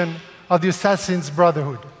foundation of the Assassin's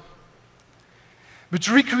Brotherhood. But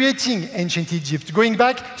recreating ancient Egypt, going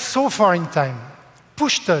back so far in time,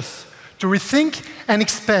 pushed us to rethink and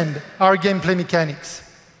expand our gameplay mechanics.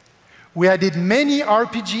 We added many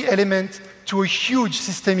RPG elements to a huge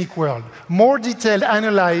systemic world, more detailed and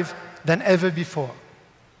alive than ever before.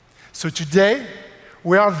 So today,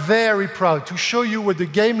 we are very proud to show you what the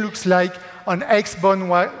game looks like on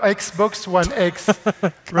Xbox One X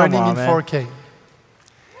running in 4K.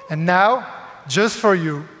 And now, just for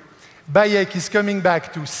you, Bayek is coming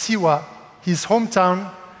back to Siwa, his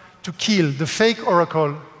hometown, to kill the fake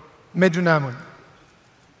oracle, Medunamun.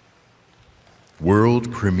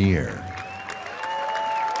 World premiere.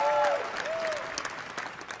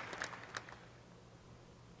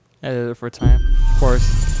 Edited for time, of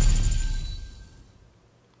course.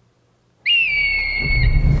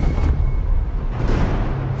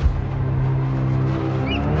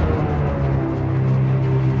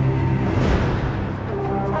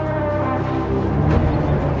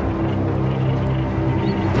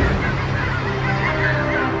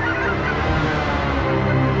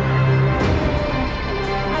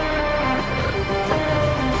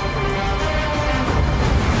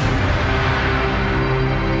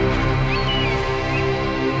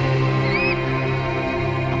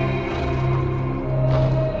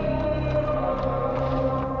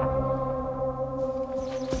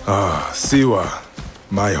 Siwa,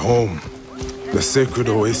 my home, the sacred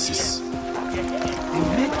oasis.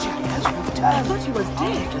 Medjay has returned. I thought he was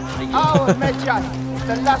dead. Our Medjay,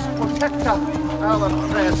 the last protector, our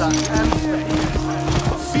treasure and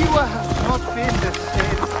Siwa has not been the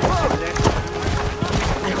same since then.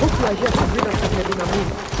 I hope you are here to rid us of Medunamun.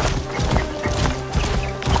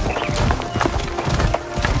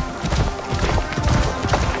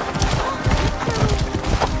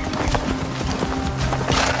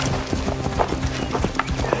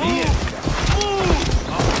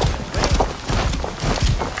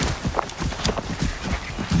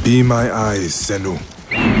 Be my eyes, Senu.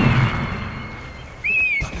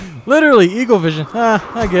 Literally, eagle vision. Ah,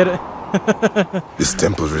 I get it. This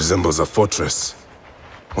temple resembles a fortress.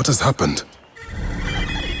 What has happened?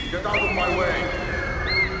 Get out of my way.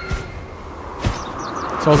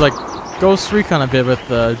 So I was like, Ghost Recon a bit with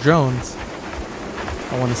the drones,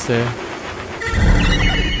 I want to say.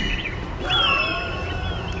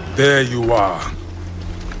 There you are,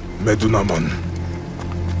 Medunamun.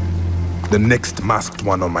 The next masked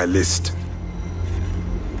one on my list.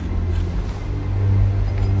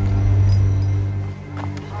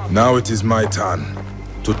 Now it is my turn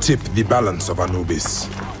to tip the balance of Anubis.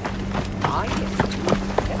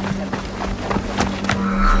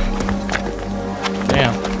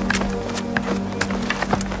 Damn.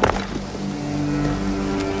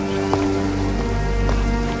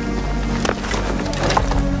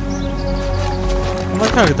 I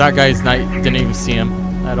like how that guy's not didn't even see him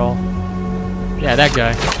at all. Yeah, that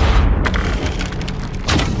guy.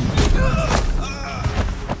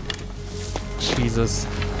 Jesus.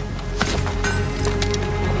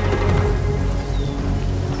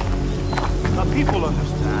 The people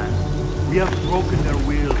understand. We have broken their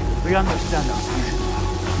will. They understand our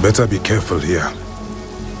vision. Better be careful here.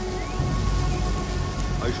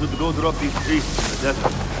 I should go drop these priests in the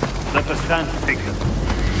desert. Let us stand to take them.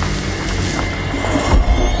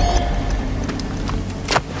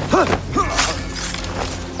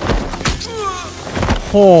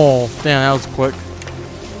 Oh, damn, that was quick.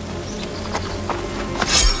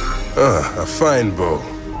 A fine bow.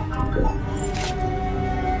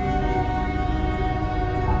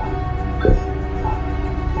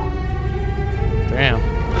 Damn.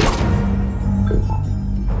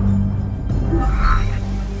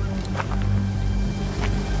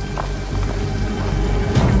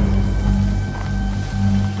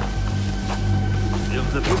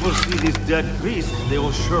 If the people see these dead priests, they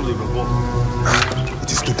will surely revolt.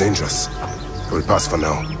 It is too dangerous. I will pass for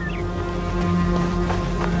now.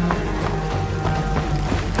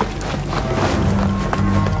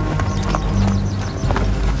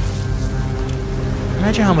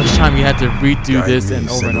 Imagine how much time you had to redo this and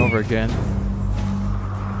over again.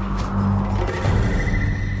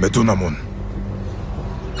 Medunamon.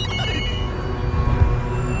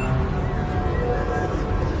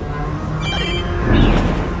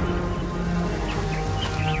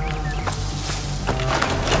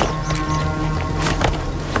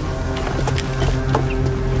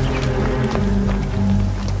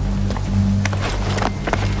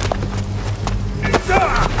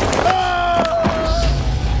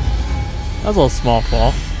 That was a little small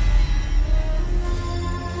fall.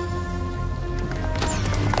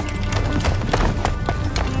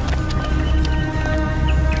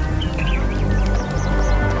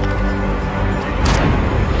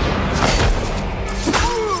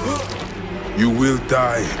 You will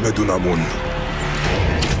die, Medunamon.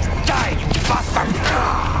 Die, you bastard!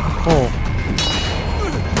 Oh.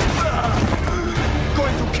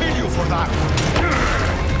 Going to kill you for that!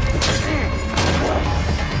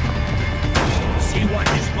 See what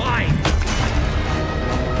is mine!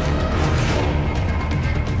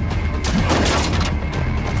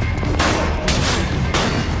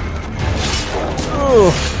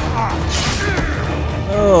 Oh.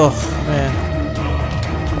 Oh, man.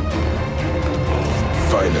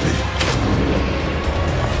 Finally.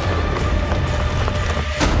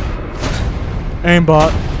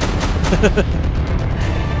 Aimbot.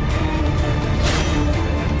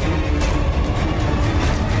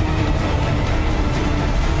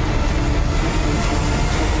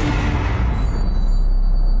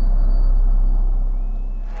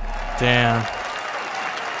 Damn.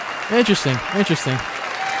 Interesting. Interesting.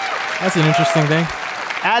 That's an interesting thing.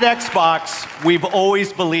 At Xbox, we've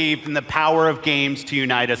always believed in the power of games to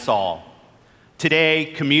unite us all.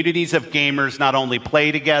 Today, communities of gamers not only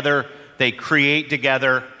play together, they create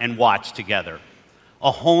together and watch together.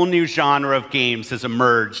 A whole new genre of games has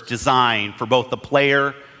emerged designed for both the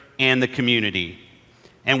player and the community.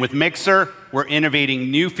 And with Mixer, we're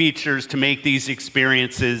innovating new features to make these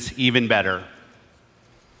experiences even better.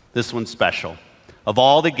 This one's special. Of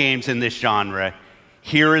all the games in this genre,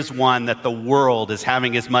 here is one that the world is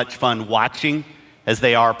having as much fun watching as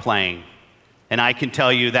they are playing. And I can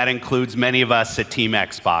tell you that includes many of us at Team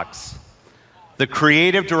Xbox. The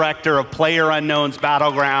creative director of PlayerUnknown's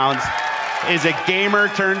Battlegrounds is a gamer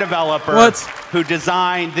turned developer who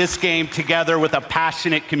designed this game together with a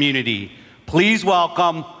passionate community. Please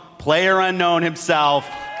welcome PlayerUnknown himself,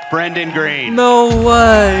 Brendan Green. No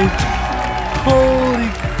way. Holy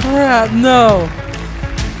crap, no.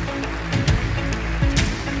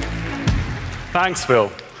 Thanks, Phil.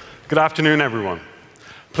 Good afternoon, everyone.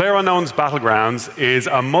 PlayerUnknown's Battlegrounds is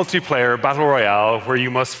a multiplayer battle royale where you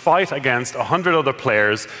must fight against 100 other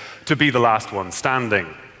players to be the last one standing.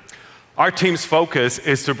 Our team's focus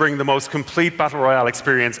is to bring the most complete battle royale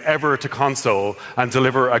experience ever to console and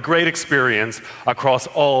deliver a great experience across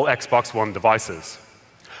all Xbox One devices.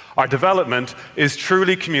 Our development is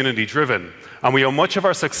truly community-driven, and we owe much of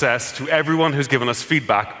our success to everyone who's given us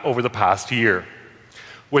feedback over the past year.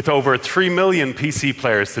 With over 3 million PC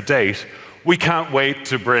players to date, we can't wait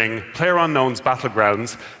to bring PlayerUnknown's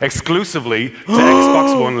Battlegrounds exclusively to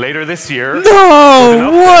Xbox One later this year. No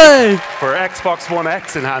way! For Xbox One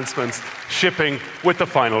X enhancements shipping with the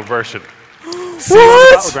final version. See What? you on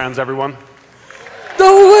the Battlegrounds, everyone.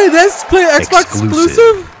 No way, that's Xbox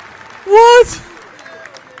exclusive? What?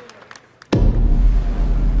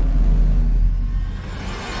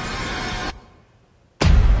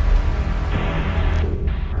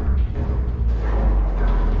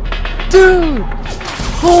 Dude!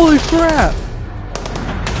 Holy crap!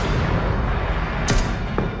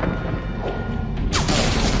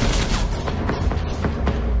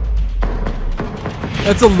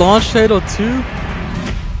 That's a launch title too?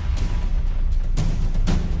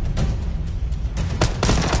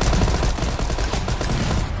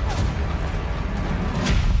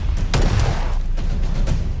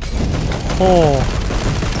 Oh.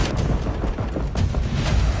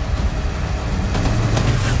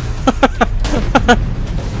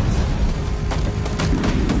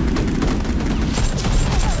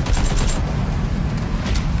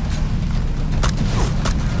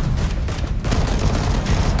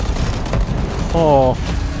 Oh.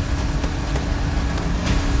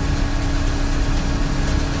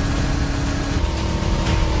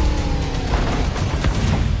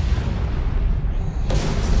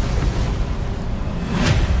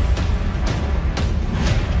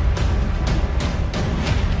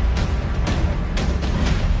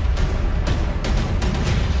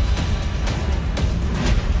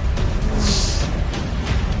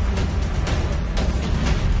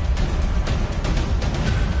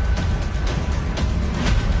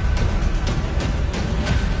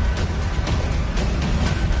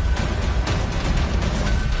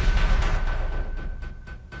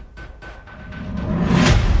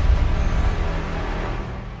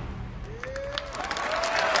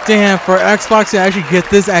 Damn, for Xbox to actually get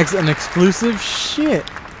this as an exclusive? Shit.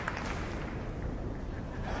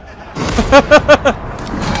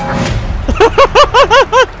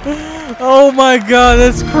 Oh my god,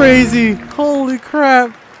 that's crazy. Holy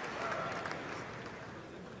crap.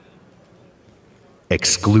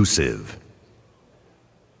 Exclusive.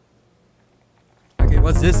 Okay,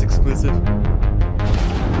 what's this exclusive?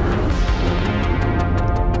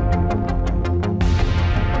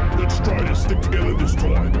 Let's try to stick together this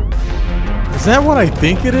time. Is that what I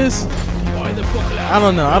think it is? I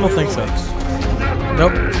don't know. I don't think so.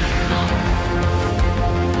 Nope.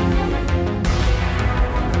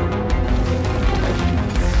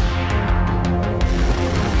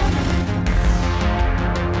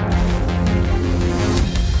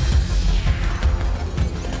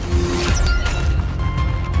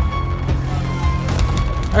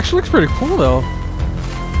 Actually looks pretty cool though.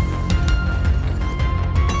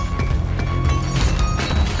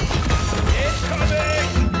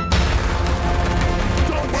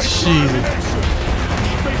 Jesus.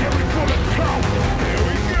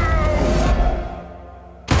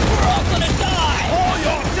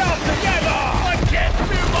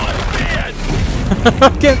 I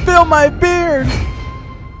can't feel my beard.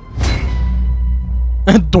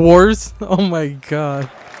 Dwarves? Oh my god.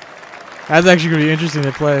 That's actually gonna be interesting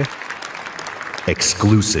to play.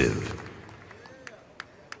 Exclusive.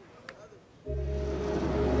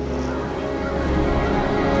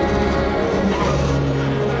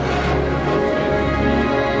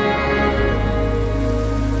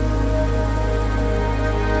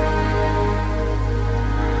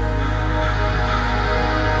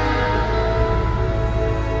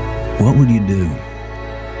 What would you do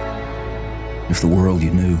if the world you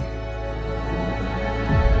knew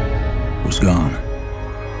was gone?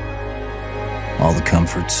 All the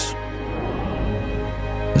comforts,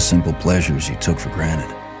 the simple pleasures you took for granted.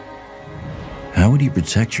 How would you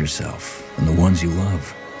protect yourself and the ones you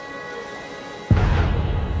love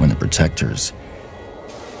when the protectors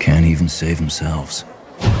can't even save themselves?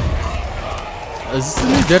 Is this a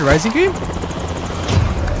new Dead Rising game?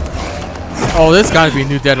 Oh, this gotta be a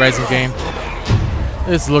new Dead Rising game.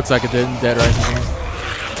 This looks like a Dead Rising game.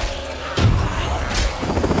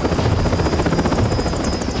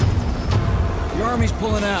 The army's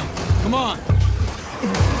pulling out. Come on.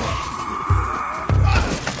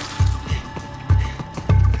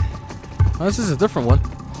 Oh, this is a different one.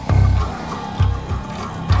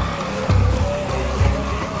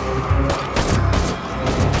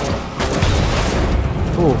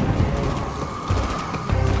 Cool.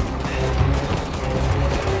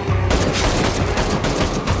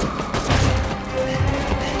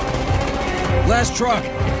 Last truck.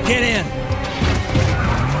 Get in.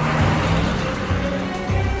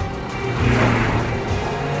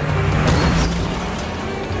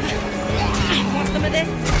 Want some of this?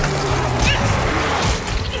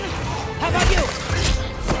 How about you?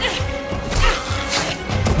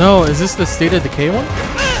 No, is this the State of Decay one?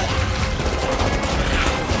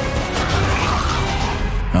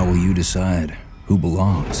 How will you decide who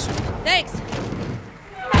belongs? Thanks.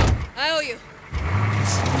 I owe you.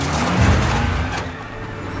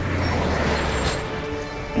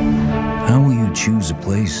 How will you choose a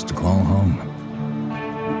place to call home?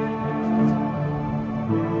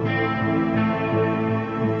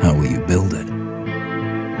 How will you build it?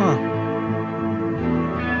 Huh.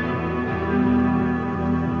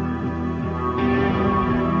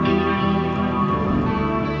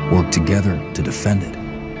 Work together to defend it.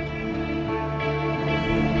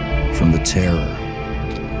 From the terror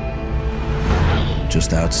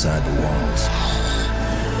just outside the walls.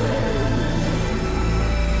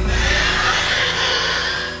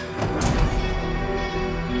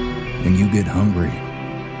 When you get hungry,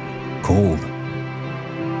 cold,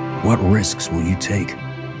 what risks will you take?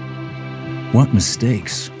 What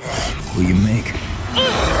mistakes will you make?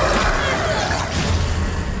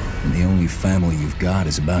 When the only family you've got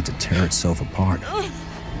is about to tear itself apart,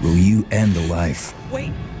 will you end a life?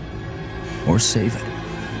 Wait. Or save it?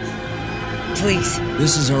 Please.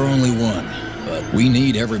 This is our only one, but we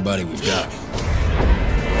need everybody we've got.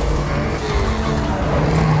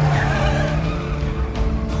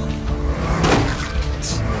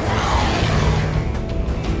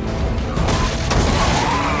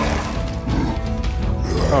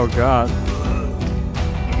 Oh god.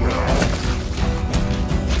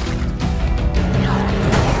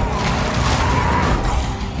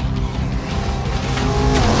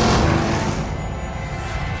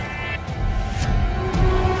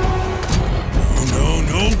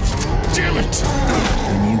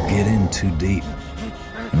 When you get in too deep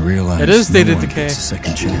and realize It is State no of one Decay. gets a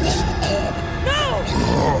second chance.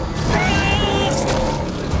 No!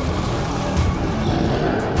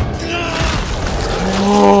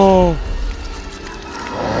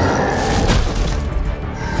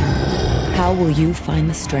 will you find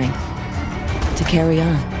the strength to carry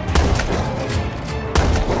on?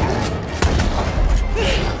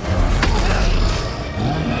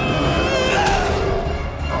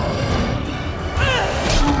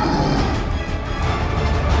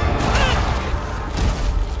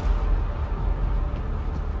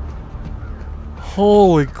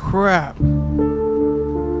 Holy crap.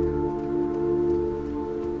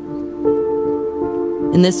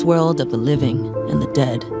 In this world of the living and the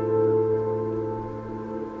dead,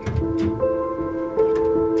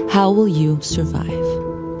 how will you survive?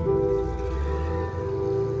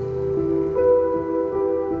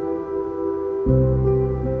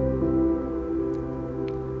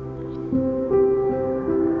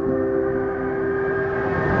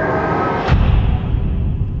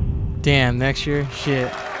 Damn, next year?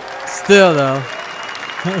 Shit. Still, though.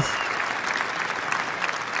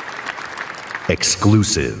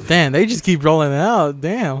 Exclusive. Damn, they just keep rolling it out.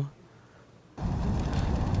 Damn.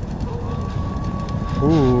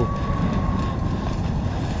 Ooh.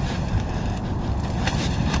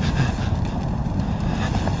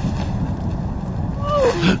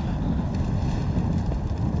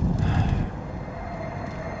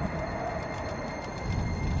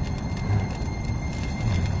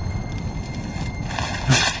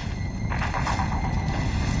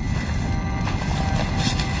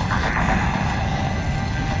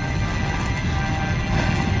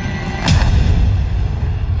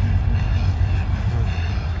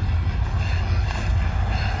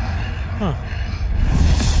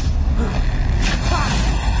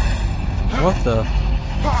 What the?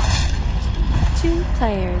 2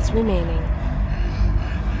 players remaining.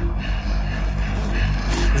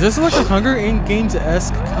 Is this like a Hunger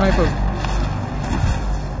Games-esque type of...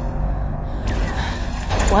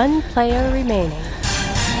 1 player remaining.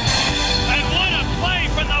 And what a play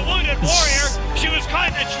from the Wounded Warrior! She was caught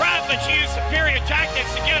in a trap, but she used superior tactics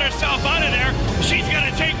to get herself out of there. She's going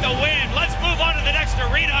to take the win. Let's move on to the next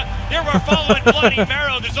arena. Here we're following Bloody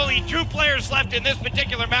Marrow. There's only 2 players left in this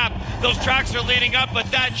particular map. Those tracks are leading up, but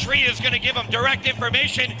that tree is going to give them direct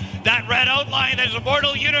information. That red outline, there's a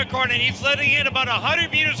mortal unicorn, and he's letting in about 100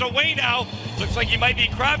 meters away now. Looks like he might be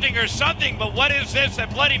crafting or something, but what is this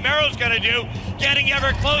that Bloody Marrow's going to do? Getting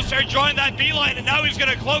ever closer, drawing that beeline, and now he's going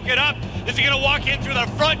to cloak it up. Is he going to walk in through the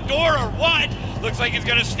front door or what? Looks like he's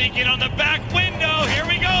going to sneak in on the back window. Here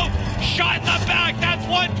we go. Shot in the back. That's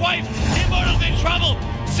one twice. Immortal's in trouble.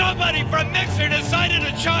 Somebody from Mixer decided to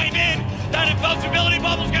chime in. That invincibility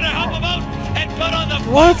bubble's going to help him out and put on the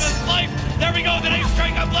fight of his life. There we go. The nice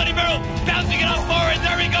strike on Bloody Marrow. Bouncing it up forward.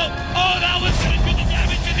 There we go. Oh, that was going to do the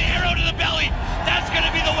damage to the arrow to the belly. That's going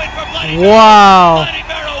to be the win for Bloody Marrow. Wow. Bloody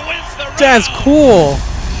Marrow wins the round. That's cool.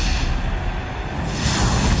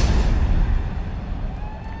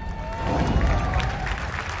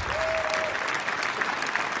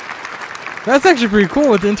 That's actually pretty cool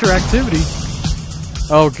with the interactivity.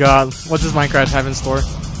 Oh god, what does Minecraft have in store?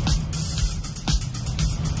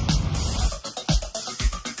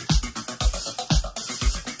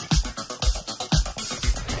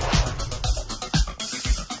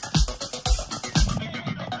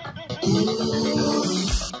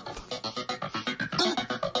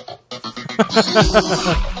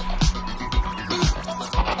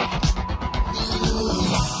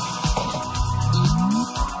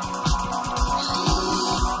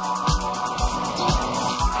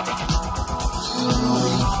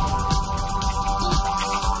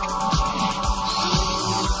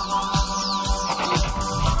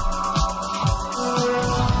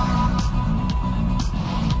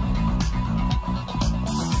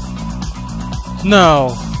 No.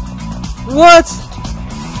 What?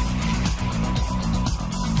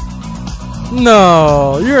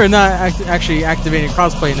 No, you're not actually activating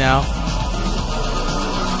crossplay now.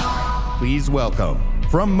 Please welcome,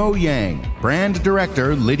 from Mojang, brand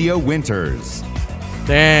director Lydia Winters.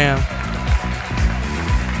 Damn.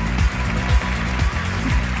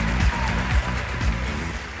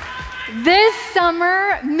 This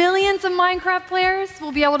summer, millions of Minecraft players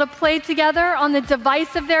will be able to play together on the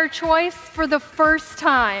device of their choice for the first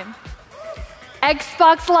time.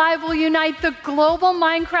 Xbox Live will unite the global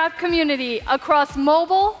Minecraft community across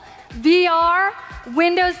mobile, VR,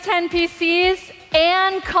 Windows 10 PCs,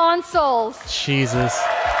 and consoles. Jesus.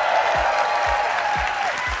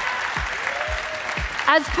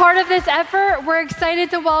 As part of this effort, we're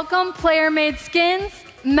excited to welcome player-made skins,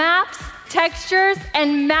 maps, textures,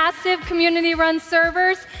 and massive community-run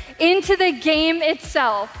servers into the game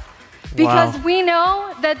itself. Because we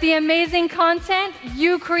know that the amazing content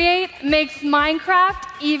you create makes Minecraft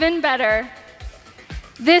even better.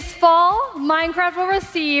 This fall, Minecraft will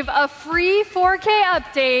receive a free 4K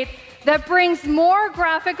update that brings more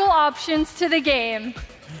graphical options to the game.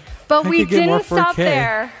 But we could get more didn't stop 4K.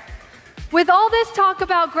 there. With all this talk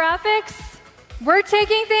about graphics, we're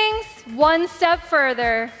taking things one step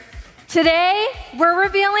further. Today, we're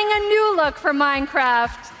revealing a new look for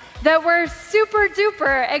Minecraft that we're super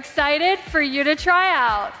duper excited for you to try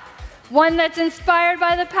out. One that's inspired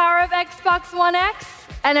by the power of Xbox One X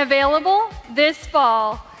and available this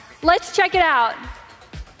fall. Let's check it out.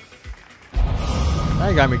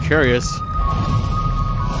 That got me curious.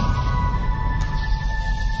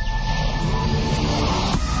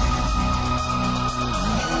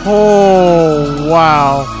 Oh,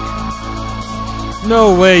 wow.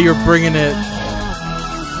 No way you're bringing it.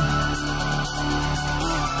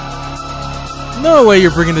 No way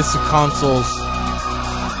you're bringing this to consoles.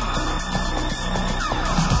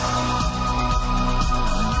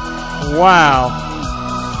 Wow.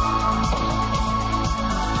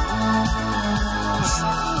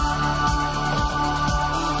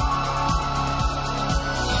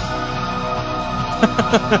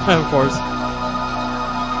 Of course.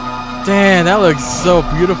 Damn, that looks so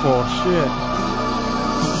beautiful. Shit.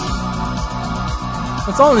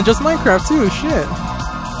 It's all in just Minecraft too. Shit.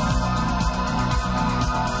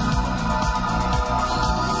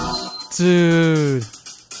 Dude.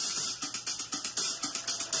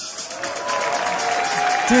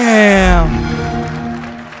 Damn.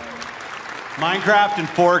 Minecraft in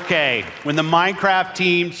 4K. When the Minecraft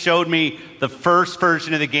team showed me the first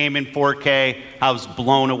version of the game in 4K, I was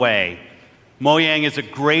blown away. Mojang is a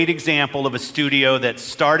great example of a studio that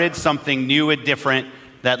started something new and different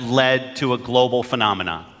that led to a global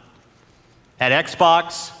phenomenon. At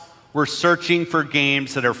Xbox, we're searching for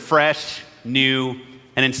games that are fresh, new,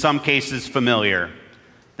 and in some cases familiar.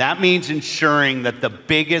 That means ensuring that the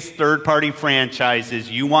biggest third-party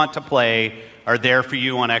franchises you want to play are there for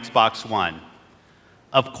you on Xbox One.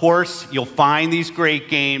 Of course, you'll find these great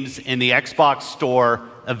games in the Xbox Store,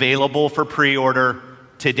 available for pre-order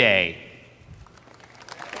today.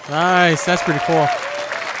 Nice, that's pretty cool.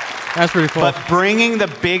 That's pretty cool. But bringing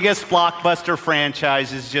the biggest blockbuster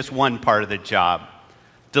franchise is just one part of the job.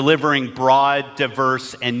 Delivering broad,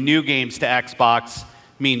 diverse, and new games to Xbox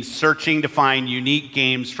means searching to find unique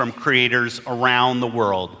games from creators around the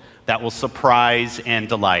world that will surprise and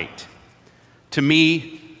delight. To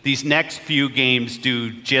me, these next few games do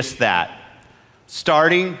just that,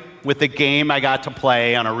 starting with the game I got to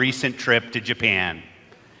play on a recent trip to Japan.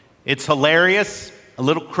 It's hilarious, a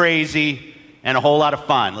little crazy, and a whole lot of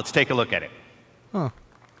fun. Let's take a look at it. Huh.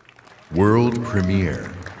 World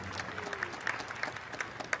premiere.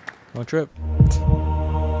 One trip.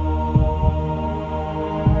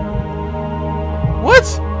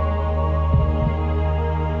 What?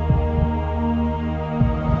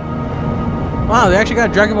 Wow, they actually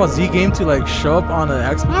got a Dragon Ball Z game to like show up on the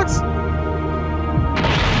Xbox?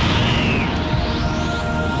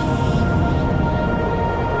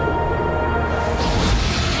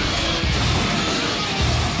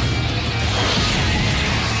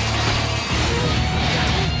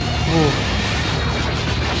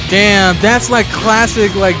 Damn, that's like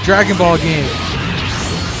classic like Dragon Ball game.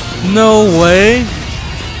 No way.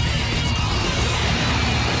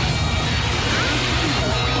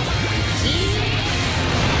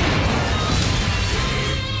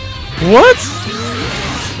 What?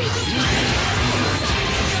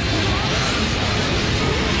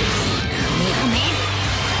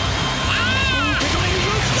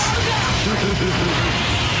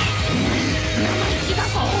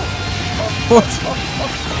 What?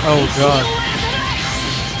 Oh god.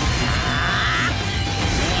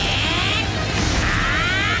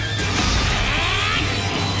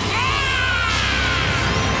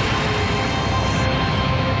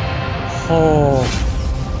 Oh.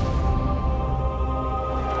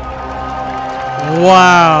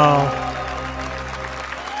 Wow.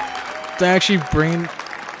 They actually bring.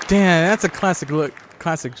 Damn, that's a classic look.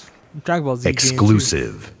 Classic Dragon Ball Z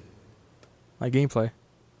exclusive. Game like gameplay.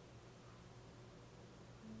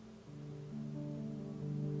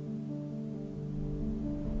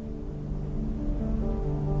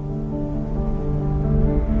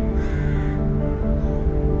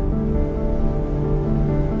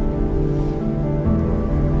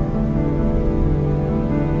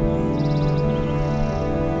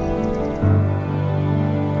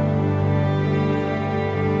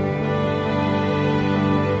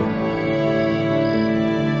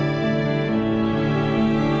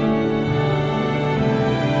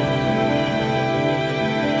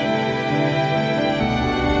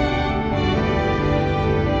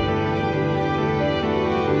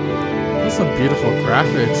 Some beautiful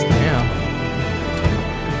graphics, damn.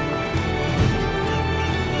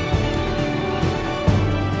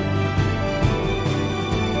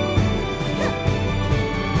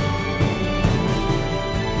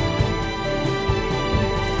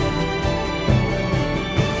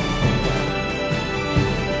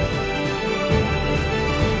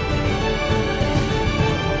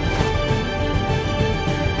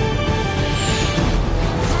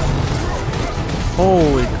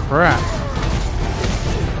 Holy crap.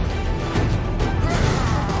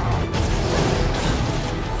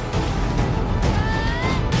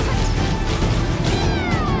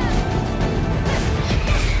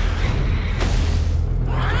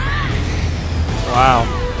 Wow.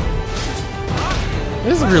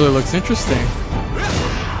 This really looks interesting.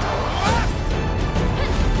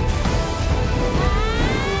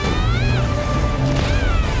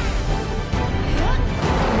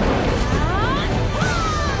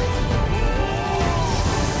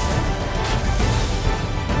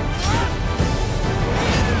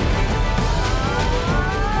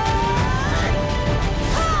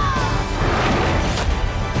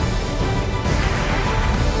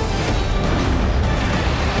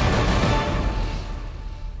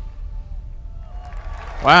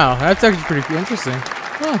 Wow, that's actually pretty interesting.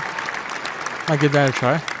 Huh. I'll give that a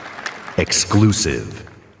try. Exclusive.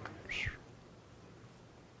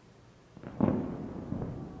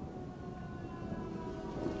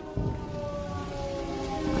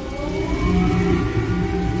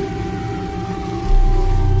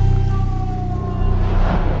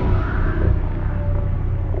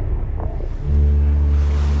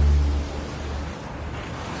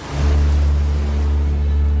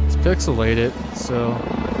 Pixelated, so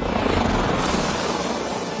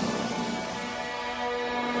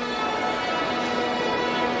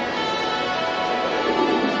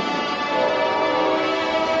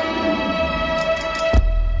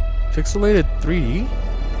pixelated 3D.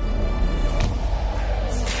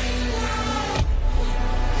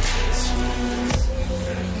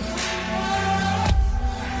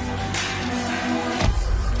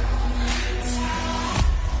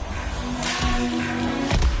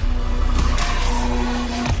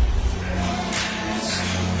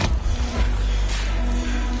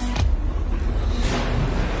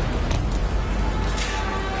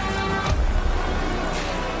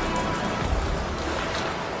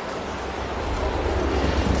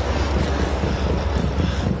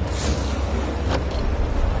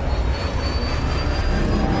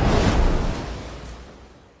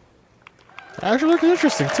 Actually looking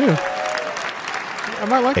interesting too. I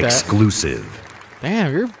might like that. Exclusive.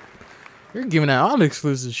 Damn, you're giving out all the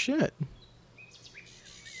exclusive shit.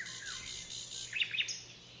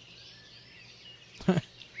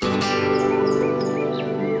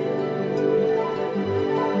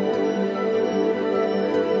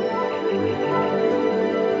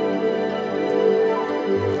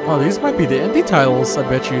 Oh, these might be the indie titles, I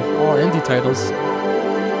bet you. All indie titles.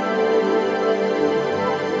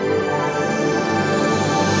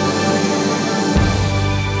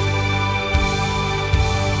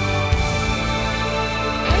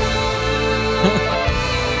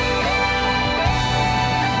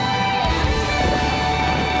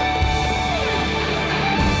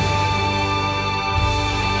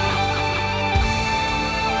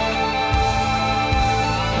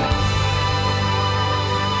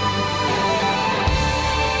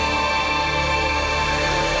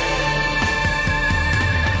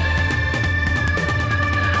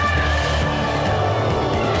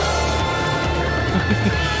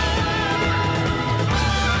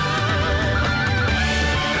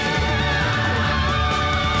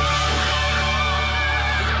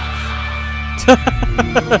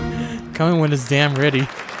 Coming when it's damn ready.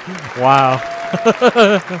 Wow.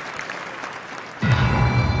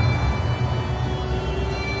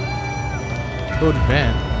 Code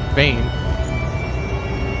Vein.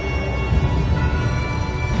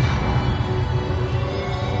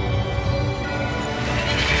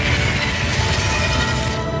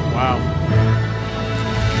 Wow.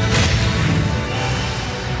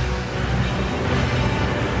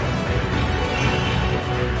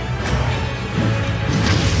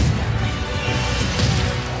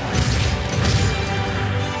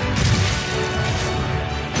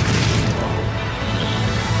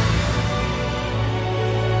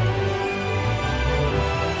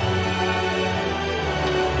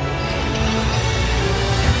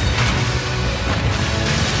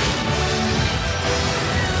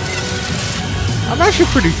 I'm actually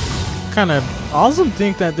pretty kind of awesome.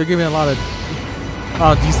 Think that they're giving a lot of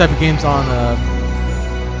these type of games on.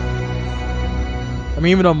 I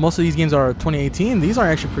mean, even though most of these games are 2018, these are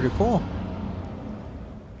actually pretty cool.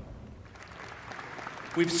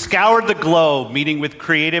 We've scoured the globe meeting with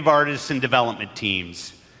creative artists and development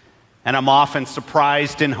teams, and I'm often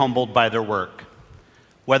surprised and humbled by their work.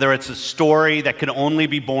 Whether it's a story that could only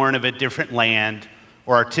be born of a different land,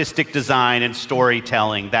 or artistic design and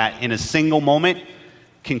storytelling that in a single moment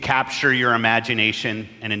can capture your imagination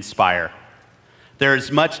and inspire. There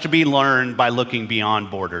is much to be learned by looking beyond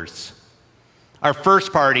borders. Our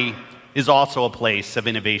first party is also a place of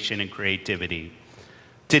innovation and creativity.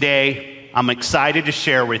 Today, I'm excited to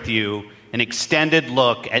share with you an extended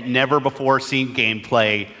look at never-before-seen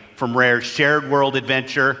gameplay from Rare's shared world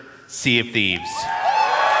adventure, Sea of Thieves.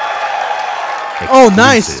 Oh,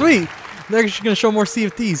 nice, sweet. They're actually going to show more Sea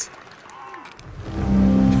of Thieves.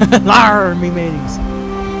 Lar, me mateys.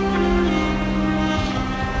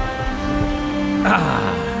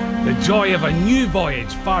 Ah, the joy of a new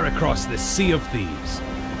voyage far across the Sea of Thieves.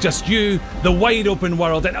 Just you, the wide open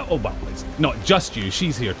world, and oh, well, it's not just you,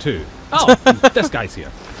 she's here too. Oh, this guy's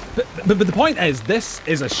here. But the point is, this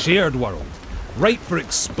is a shared world, ripe for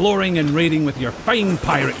exploring and raiding with your fine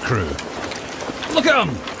pirate crew. Look at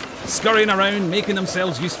them, scurrying around, making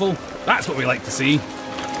themselves useful. That's what we like to see.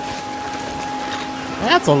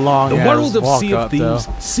 That's a long The world of walk Sea of up, Thieves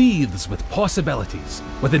though. seethes with possibilities,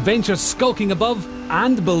 with adventures skulking above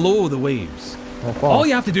and below the waves. All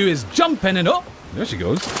you have to do is jump in and oh, there she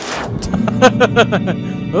goes.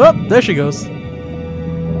 Oh, there she goes.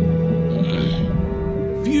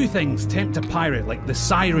 Few things tempt a pirate like the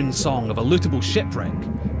siren song of a lootable shipwreck.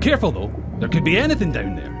 Careful though, there could be anything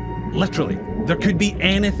down there. Literally, there could be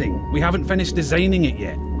anything. We haven't finished designing it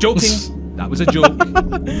yet. Joking, that was a joke.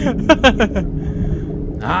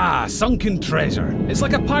 Ah, sunken treasure. It's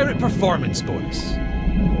like a pirate performance bonus.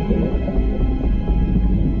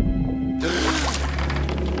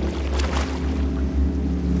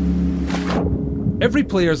 Every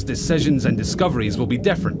player's decisions and discoveries will be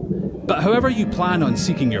different, but however you plan on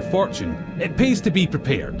seeking your fortune, it pays to be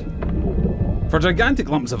prepared. For gigantic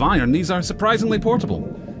lumps of iron, these are surprisingly portable.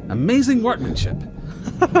 Amazing workmanship.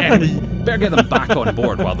 Anyway, better get them back on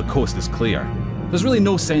board while the coast is clear. There's really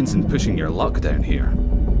no sense in pushing your luck down here.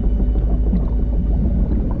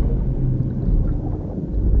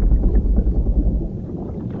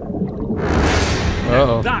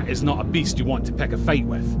 Uh-oh. That is not a beast you want to pick a fight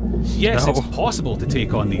with. Yes, No. it's possible to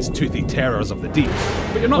take on these toothy terrors of the deep,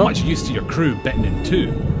 but you're not much used to your crew bitten in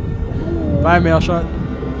two. Bye, mail shot.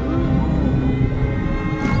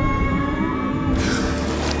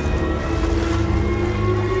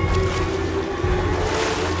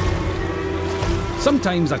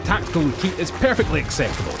 Sometimes a tactical retreat is perfectly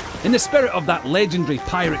acceptable, in the spirit of that legendary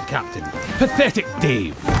pirate captain, Pathetic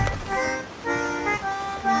Dave.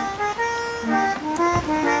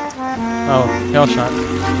 Oh, hell shot.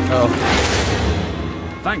 Oh.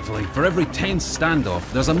 Thankfully, for every tense standoff,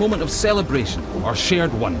 there's a moment of celebration or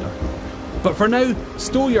shared wonder. But for now,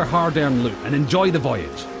 stow your hard-earned loot and enjoy the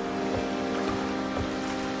voyage.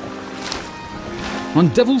 On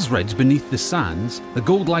Devil's Ridge beneath the sands, the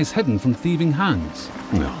gold lies hidden from thieving hands.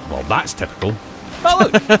 Well, that's typical. Oh,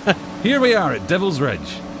 look! Here we are at Devil's Ridge.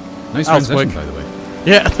 Nice That was transition, quick. by the way.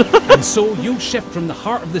 Yeah. And so you'll shift from the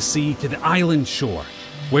heart of the sea to the island shore,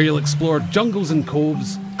 where you'll explore jungles and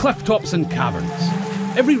coves, cliff tops and caverns.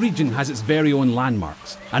 Every region has its very own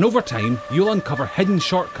landmarks, and over time you'll uncover hidden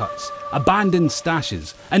shortcuts, abandoned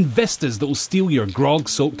stashes, and vistas that'll steal your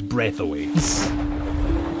grog-soaked breath away.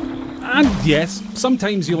 And yes,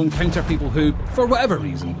 sometimes you'll encounter people who, for whatever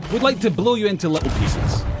reason, would like to blow you into little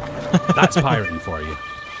pieces. That's pirating for you.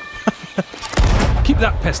 Keep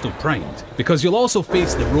that pistol primed, because you'll also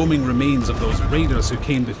face the roaming remains of those raiders who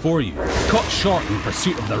came before you, caught short in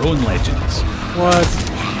pursuit of their own legends. What?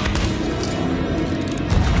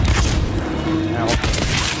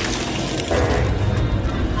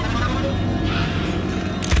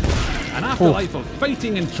 An afterlife of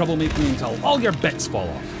fighting and troublemaking until all your bits fall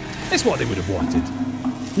off. It's what they would have wanted.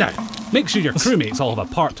 Now, make sure your crewmates all have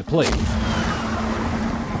a part to play.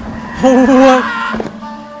 What?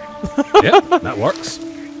 Yep, that works.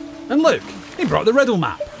 And look, he brought the riddle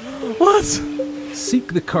map. What?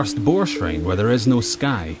 Seek the cursed boar shrine where there is no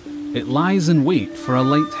sky. It lies in wait for a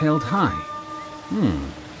light held high.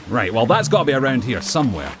 Right, well that's got to be around here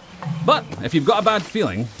somewhere. But if you've got a bad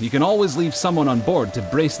feeling, you can always leave someone on board to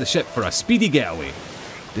brace the ship for a speedy getaway.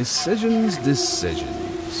 Decisions.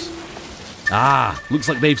 Ah, looks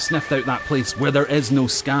like they've sniffed out that place where there is no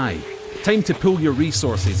sky. Time to pool your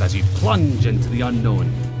resources as you plunge into the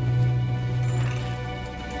unknown.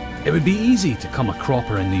 It would be easy to come a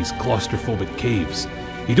cropper in these claustrophobic caves.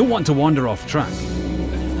 You don't want to wander off track.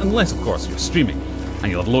 Unless, of course, you're streaming,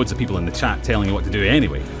 and you'll have loads of people in the chat telling you what to do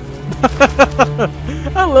anyway.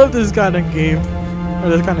 I love this kind of game. Or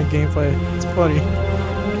this kind of gameplay. It's funny.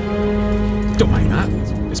 Don't mind that.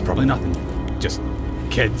 It's probably nothing. Just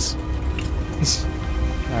kids.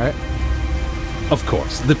 Alright. Of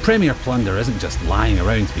course, the Premier Plunder isn't just lying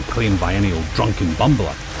around to be claimed by any old drunken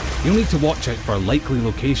bumbler. You'll need to watch out for likely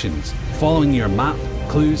locations, following your map,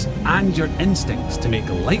 clues, and your instincts to make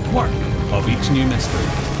light work of each new mystery.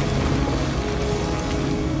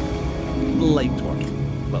 light work.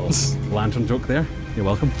 Little lantern joke there. You're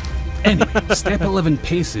welcome. Anyway, step 11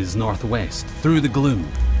 paces northwest, through the gloom.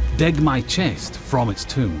 Dig my chest from its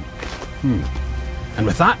tomb. And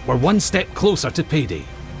with that, we're one step closer to payday.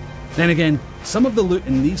 Then again, some of the loot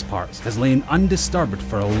in these parts has lain undisturbed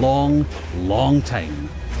for a long, long time.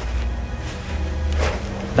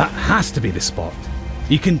 That has to be the spot.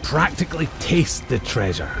 You can practically taste the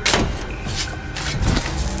treasure.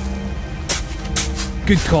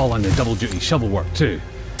 Good call on the double-duty shovel work too.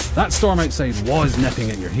 That storm outside was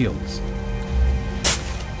nipping at your heels.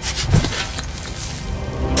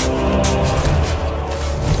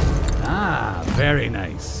 Ah, very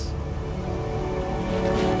nice.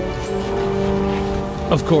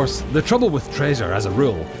 Of course, the trouble with treasure, as a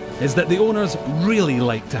rule, is that the owners really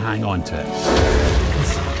like to hang on to it.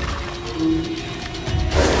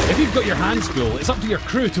 If you've got your hands full, it's up to your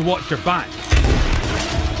crew to watch your back.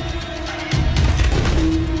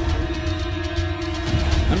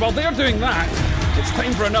 And while they're doing that, it's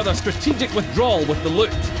time for another strategic withdrawal with the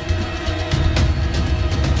loot.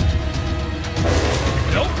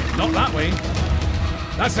 Nope, not that way.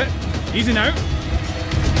 That's it. Easy now.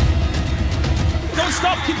 Don't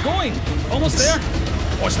stop, keep going. Almost there.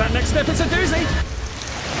 Watch that next step, it's a doozy.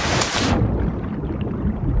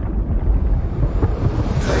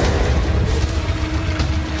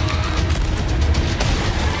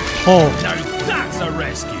 Oh. Now that's a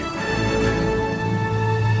rescue.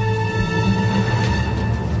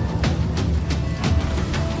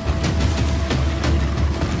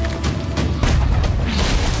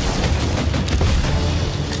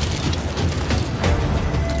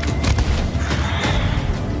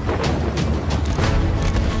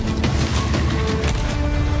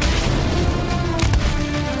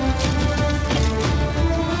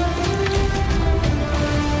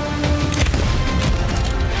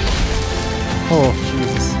 Oh,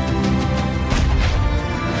 Jesus.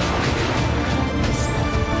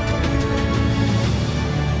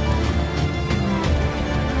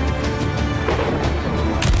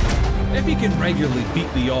 If you can regularly beat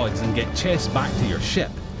the odds and get chests back to your ship,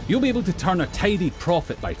 you'll be able to turn a tidy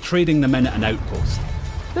profit by trading them in at an outpost.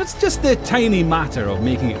 That's just the tiny matter of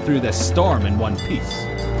making it through this storm in one piece.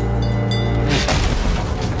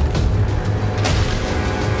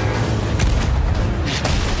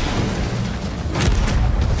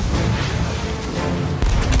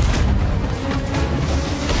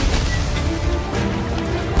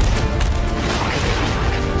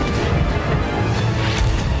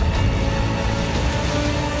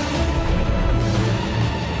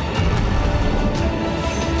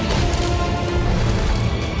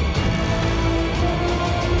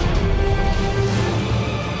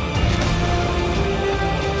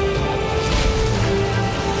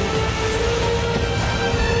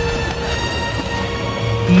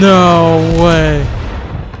 No way.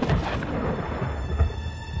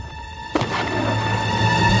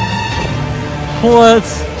 What?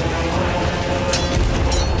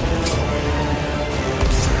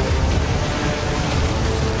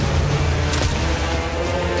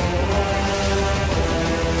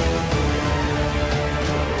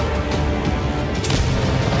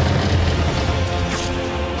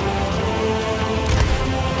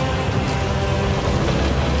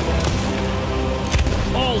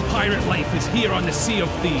 Pirate life is here on the Sea of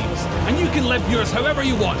Thieves, and you can live yours however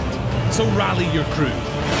you want. So rally your crew.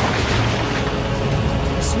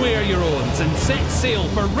 Swear your oaths and set sail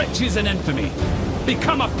for riches and infamy.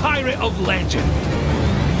 Become a pirate of legend.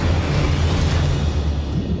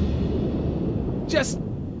 Just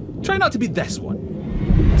try not to be this one.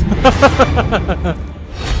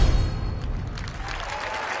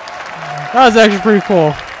 That was actually pretty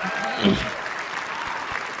cool.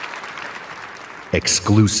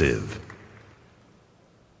 Exclusive.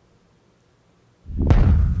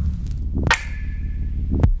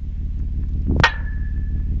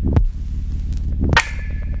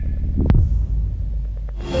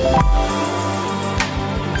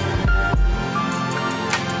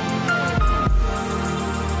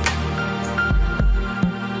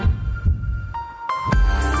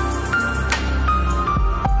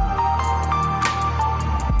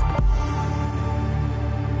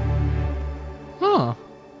 Huh.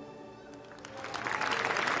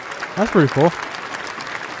 That's pretty cool.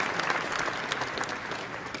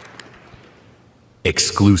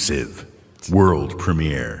 Exclusive. World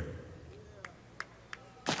premiere.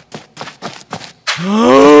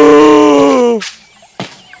 No!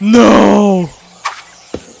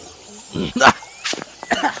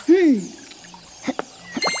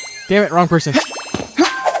 Damn it, wrong person.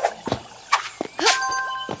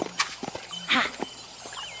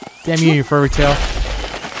 Damn you, you furry tail.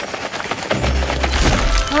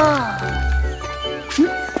 I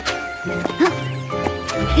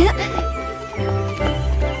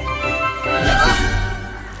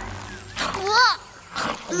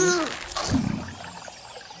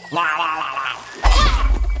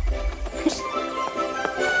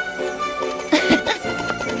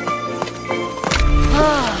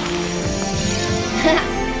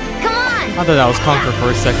thought that was Conquer for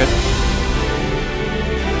a second.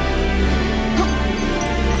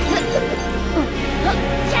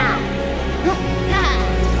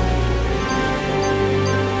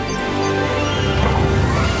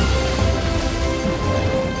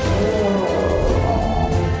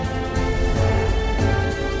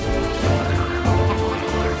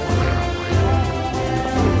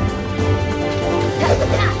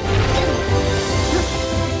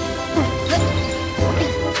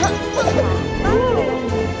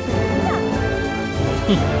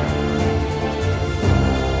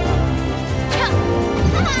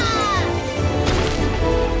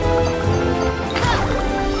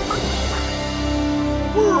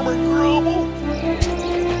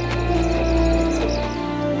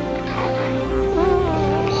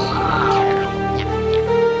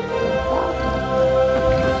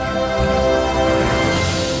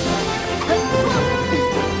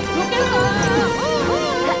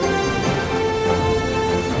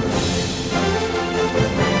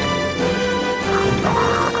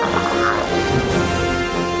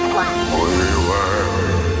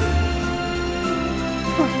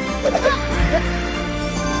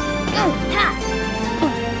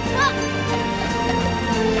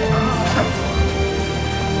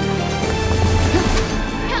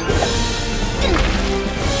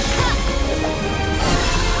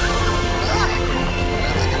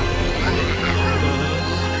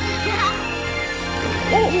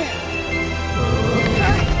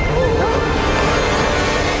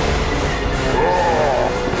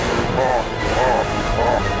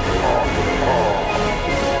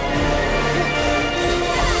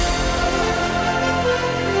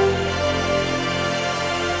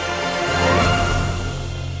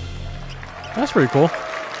 That's pretty cool.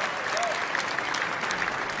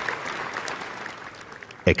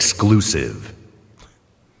 Exclusive.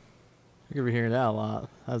 You're gonna be hearing that a lot,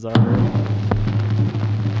 as I heard.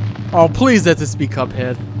 Oh, please let this be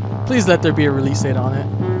Cuphead. Please let there be a release date on it.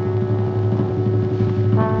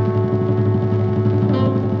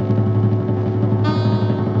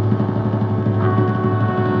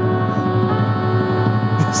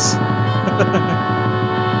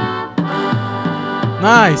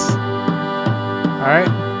 Nice. All right.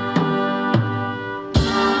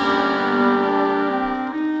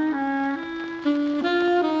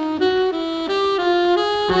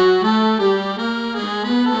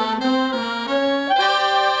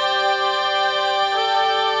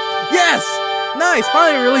 Yes! Nice!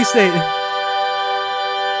 Finally release date.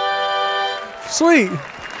 Sweet.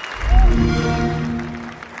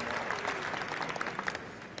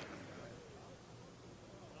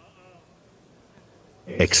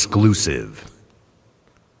 Exclusive.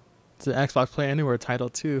 It's an Xbox Play Anywhere title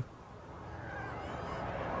too.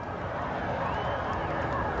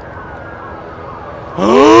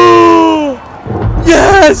 Oh!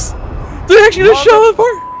 Yes! They're actually gonna show it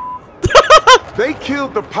part. They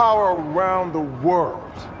killed the power around the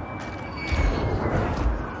world.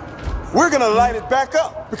 We're gonna light it back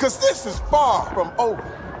up because this is far from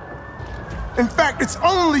over. In fact, it's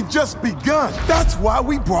only just begun. That's why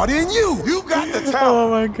we brought in you. You got the talent. Oh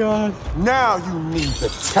my god. Now you need the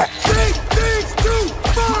tech. Big things to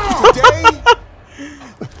fall. Today,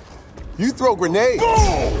 you throw grenades.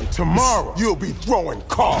 Boom. Tomorrow, you'll be throwing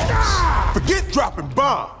cars. Forget dropping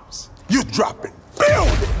bombs. You're dropping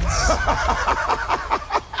buildings.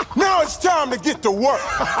 Now it's time to get to work.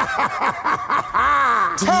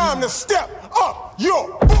 Time to step up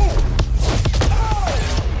your boom.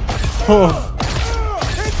 Oh.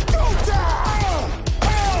 It's go time!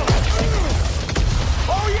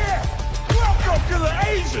 Oh yeah! Welcome to the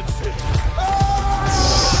agency!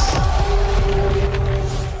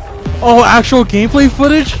 Oh, actual gameplay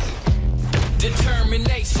footage?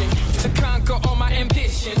 Determination to conquer all my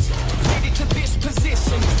ambitions. Ready to this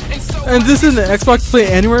position. And this is the Xbox Play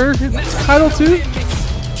Anywhere title too?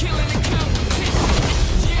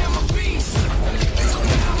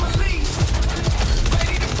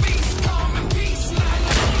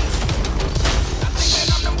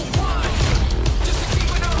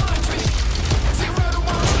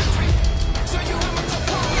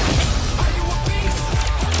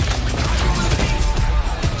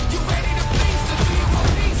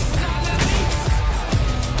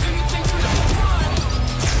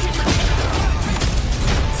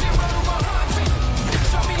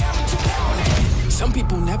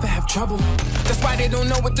 never have trouble. That's why they don't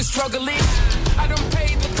know what the struggle is. I done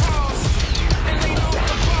paid the cost and laid off the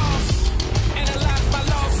boss, analyzed my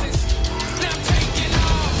losses. Now I'm taking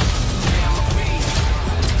off. Yeah, I'm a beast.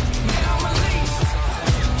 Now I'm released.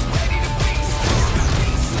 Ready to feast.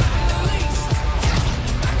 Peace, not the least.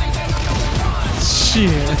 I think they know number one.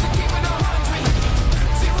 Shit.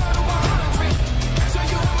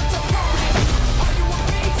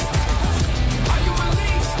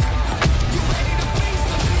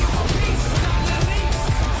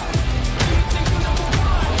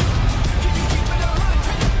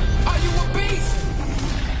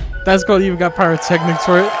 That's cool. You even got pyrotechnics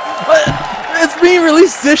for it. What? It's being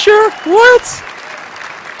released this year? What?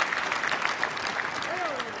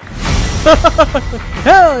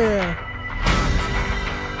 Hell yeah!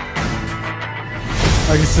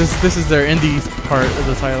 I guess this is their indie part of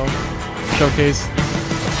the title showcase.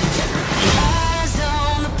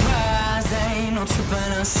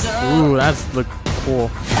 Ooh, that's look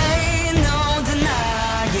cool.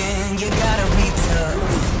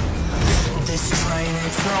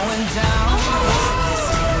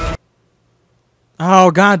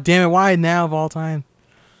 Oh god damn it, why now of all time?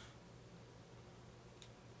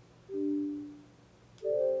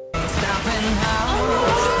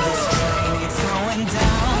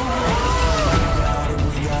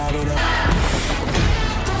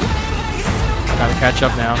 Gotta catch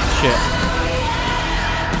up now. Shit.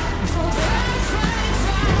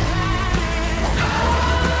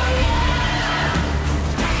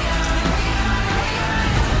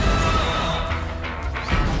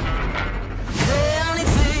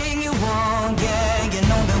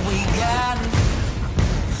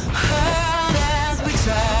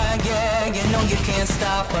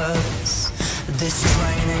 Stop us. This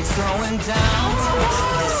train ain't slowing down.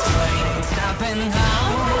 This train ain't stopping now.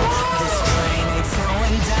 This train ain't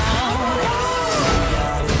slowing down.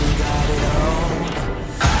 We got it all.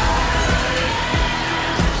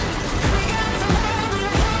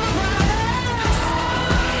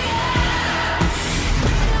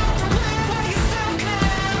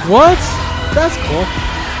 What? That's cool.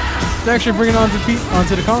 They actually bring it onto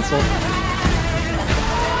the console.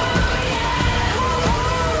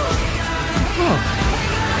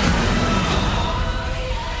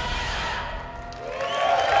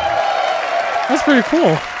 That's pretty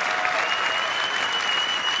cool.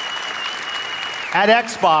 At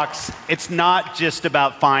Xbox, it's not just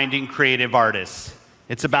about finding creative artists.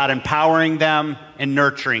 It's about empowering them and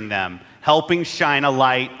nurturing them, helping shine a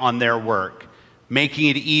light on their work, making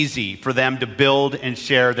it easy for them to build and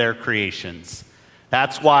share their creations.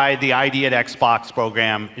 That's why the ID at Xbox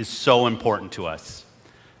program is so important to us.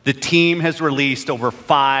 The team has released over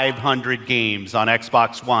 500 games on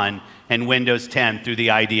Xbox One and Windows 10 through the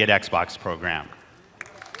ID at Xbox program.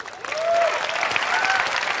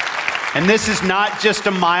 And this is not just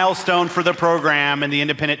a milestone for the program and the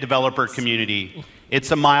independent developer community.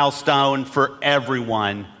 It's a milestone for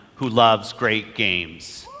everyone who loves great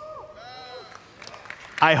games.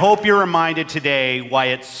 I hope you're reminded today why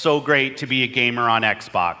it's so great to be a gamer on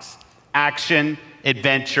Xbox. Action,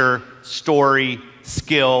 adventure, story,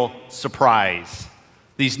 skill, surprise.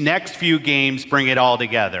 These next few games bring it all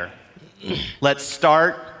together. Let's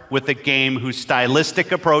start with a game whose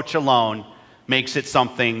stylistic approach alone makes it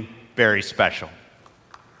something very special.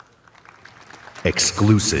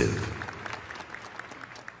 Exclusive.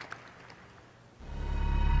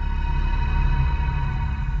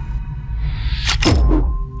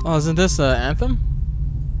 Oh, isn't this Anthem?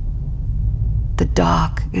 The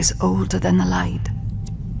dark is older than the light.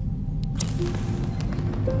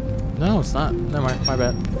 No, it's not. Never mind. My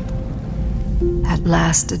bad. At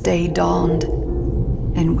last a day dawned,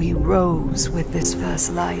 and we rose with this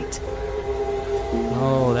first light.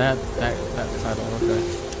 Oh, that title. Okay.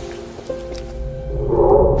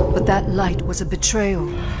 But that light was a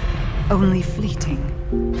betrayal, only fleeting.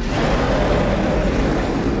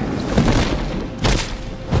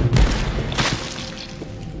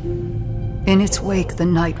 In its wake, the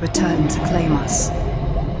night returned to claim us.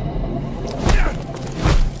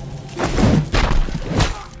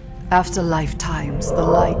 After lifetimes, the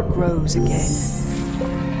light grows again,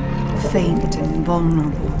 faint and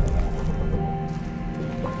vulnerable.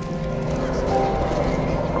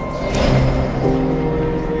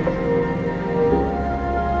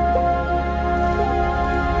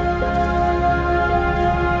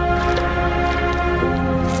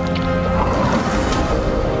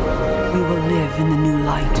 We will live in the new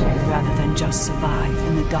light rather than just survive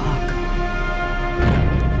in the dark.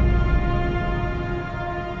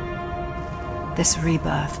 This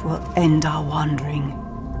rebirth will end our wandering.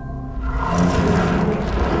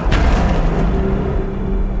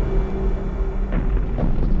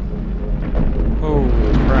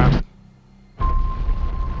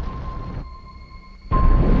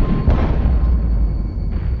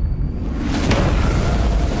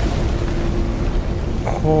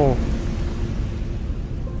 Oh.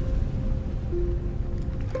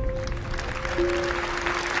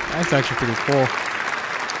 That's actually pretty cool.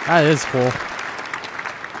 That is cool.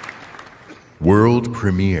 World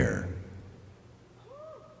premiere.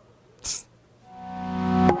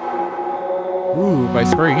 Ooh, by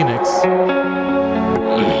Square Enix.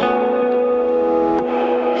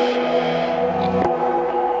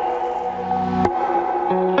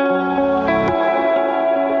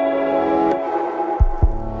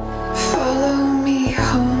 Follow me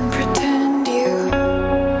home, pretend you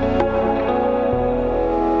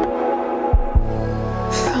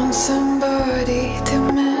found somebody to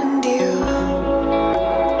mend you.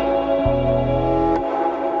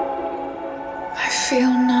 I feel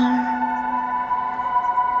numb.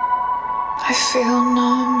 I feel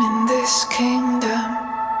numb in this kingdom.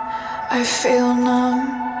 I feel numb.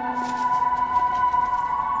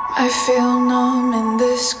 I feel numb in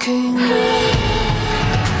this kingdom.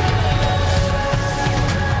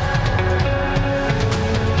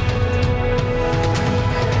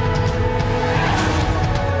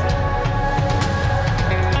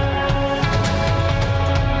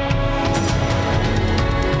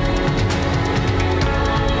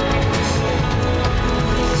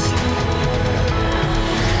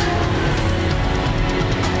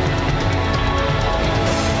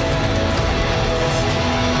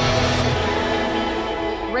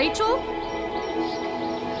 Rachel?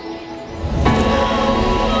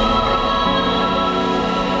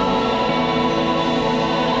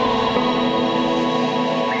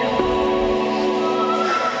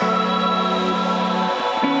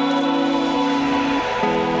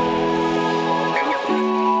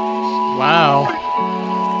 Wow.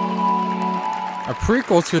 A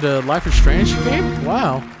prequel to the Life is Strange game?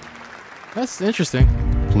 Wow. That's interesting.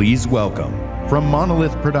 Please welcome, from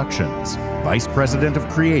Monolith Productions, Vice President of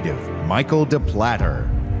Creative, Michael DePlatter.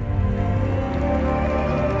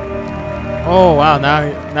 Oh wow, now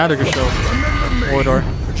they're gonna show Mordor.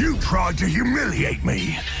 You tried to humiliate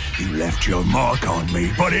me. You left your mark on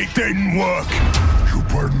me, but it didn't work. You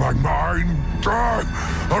burned my mind.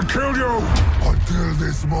 I'll kill you. Until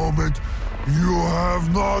this moment, you have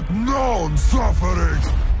not known suffering.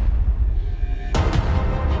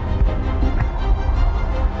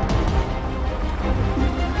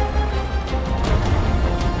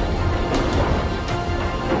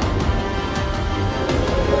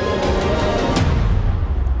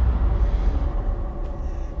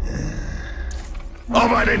 I've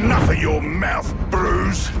had enough of your mouth,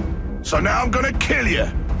 Bruce. So now I'm gonna kill you.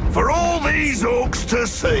 For all these orcs to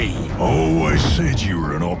see. Always said you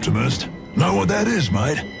were an optimist. Know what that is,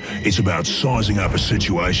 mate? It's about sizing up a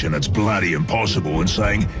situation that's bloody impossible and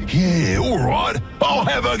saying, yeah, all right, I'll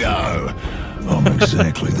have a go. I'm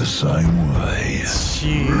exactly the same way.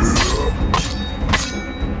 Jeez.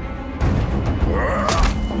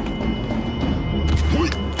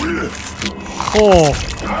 Oh.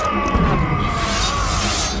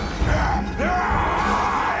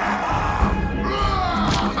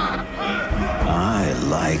 I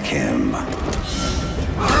like him.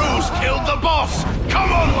 Bruce killed the boss!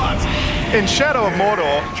 Come on, lads! In Shadow of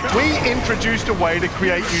Mordor, we introduced a way to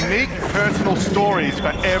create unique personal stories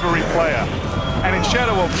for every player. And in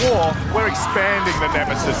Shadow of War, we're expanding the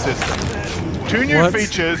Nemesis system. Two new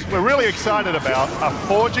features we're really excited about are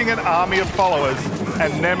forging an army of followers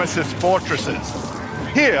and Nemesis fortresses.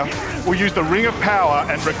 Here, we'll use the Ring of Power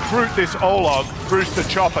and recruit this Olog, Bruce the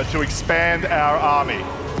Chopper, to expand our army.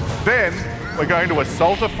 Then, we're going to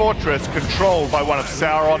assault a fortress controlled by one of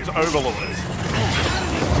Sauron's overlords.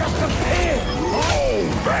 Oh,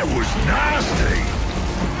 that was nasty!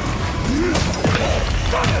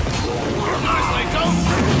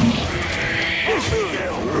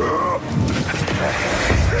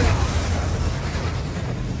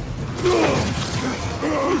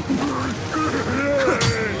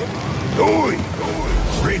 Oi!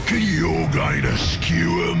 Reckon you're going to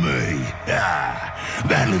skewer me? Ah,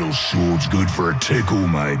 that little sword's good for a tickle,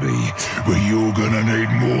 maybe. But you're gonna need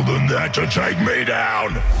more than that to take me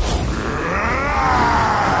down.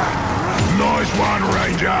 Nice one,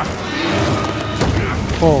 Ranger.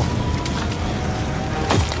 Oh.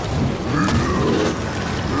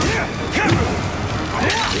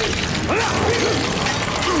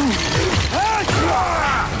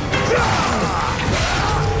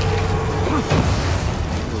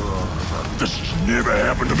 This has never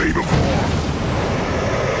happened to me before.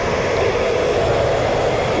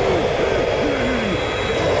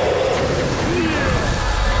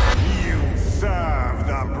 You serve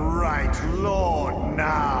the bright Lord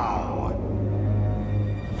now.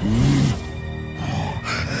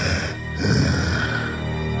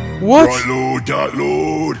 What? Right Lord, Dark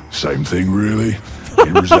Lord. Same thing, really.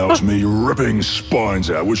 It results me ripping spines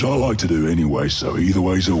out, which I like to do anyway, so either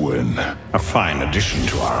way's a win. A fine addition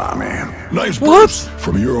to our army. Name's Bruce.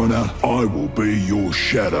 From here on out, I will be your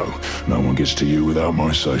shadow. No one gets to you without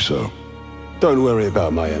my say-so. Don't worry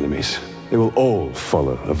about my enemies. They will all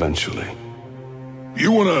follow eventually.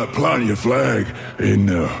 You want to plant your flag in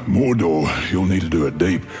Mordor, you'll need to do it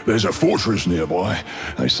deep. There's a fortress nearby.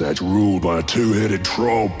 They say it's ruled by a two-headed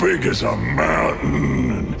troll big as a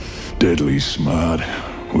mountain and deadly smart.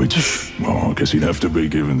 Which, well, I guess he'd have to be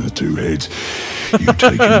given the two heads. You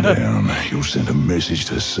take him down, you'll send a message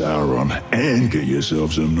to Sauron and get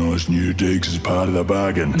yourself some nice new digs as part of the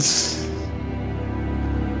bargain.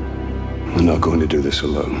 We're not going to do this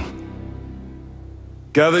alone.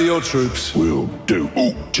 Gather your troops. Will do.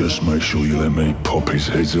 Oh, just make sure you let me pop his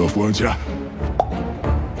heads off, won't ya?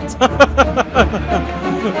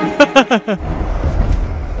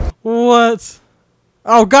 What?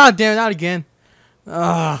 Oh, god damn it, not again.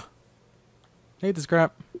 Hate this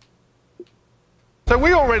crap. So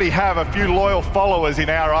we already have a few loyal followers in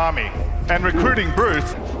our army, and recruiting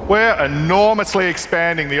Bruce, we're enormously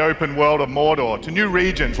expanding the open world of Mordor to new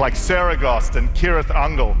regions like Saragost and Cirith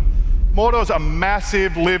Ungol. Mordor's a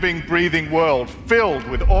massive, living, breathing world filled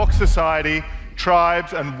with orc society,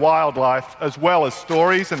 tribes, and wildlife, as well as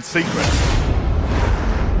stories and secrets.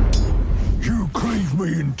 You cleave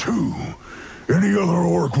me in two. Any other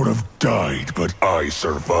orc would have died, but I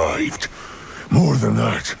survived. More than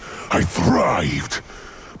that, I thrived.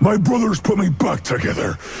 My brothers put me back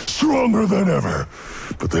together, stronger than ever.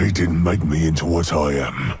 But they didn't make me into what I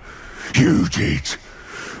am. You did.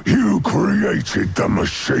 You created the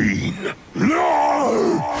machine.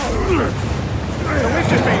 No! So we've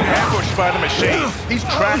just been ambushed by the machine. He's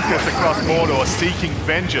tracked us across Mordor seeking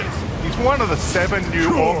vengeance. He's one of the 7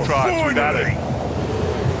 new orc tribes we've added.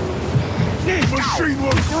 The machine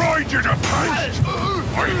will grind you to paste!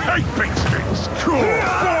 I hate big things!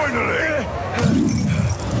 Finally!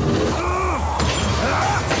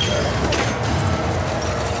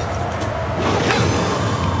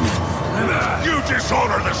 You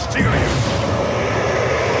dishonor the Styrians!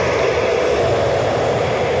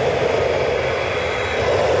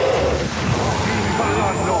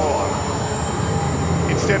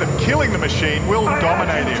 Instead of killing the machine, we'll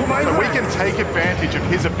dominate him, so we can take advantage of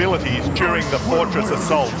his abilities during the fortress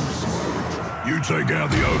assault. You take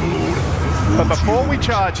out the Overlord. But before we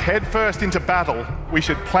charge headfirst into battle, we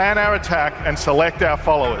should plan our attack and select our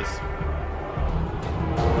followers.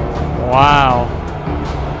 Wow.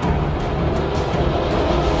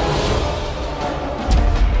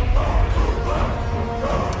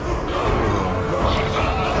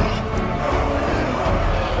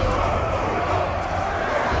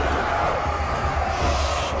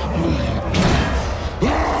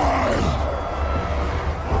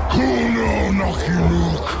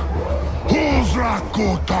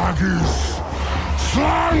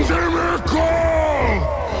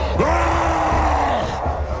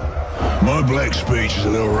 My black speech is a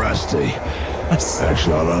little rusty.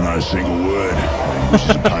 Actually, I don't know a single word, which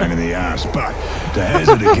is a pain in the ass. But to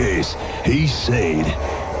hazard a guess, he said,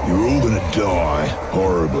 "You're all gonna die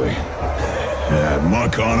horribly." My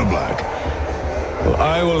kind of black. Well,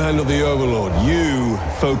 I will handle the Overlord. You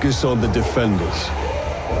focus on the defenders.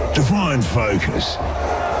 Define focus.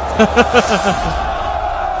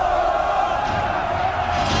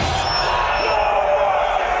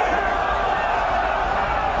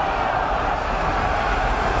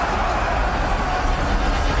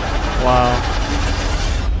 Wow.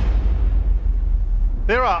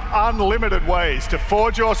 There are unlimited ways to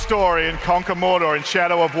forge your story and conquer Mordor in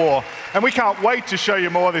Shadow of War, and we can't wait to show you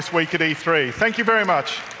more this week at E3. Thank you very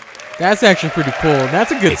much. That's actually pretty cool.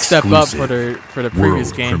 That's a good step up for the previous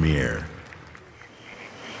World game. premiere.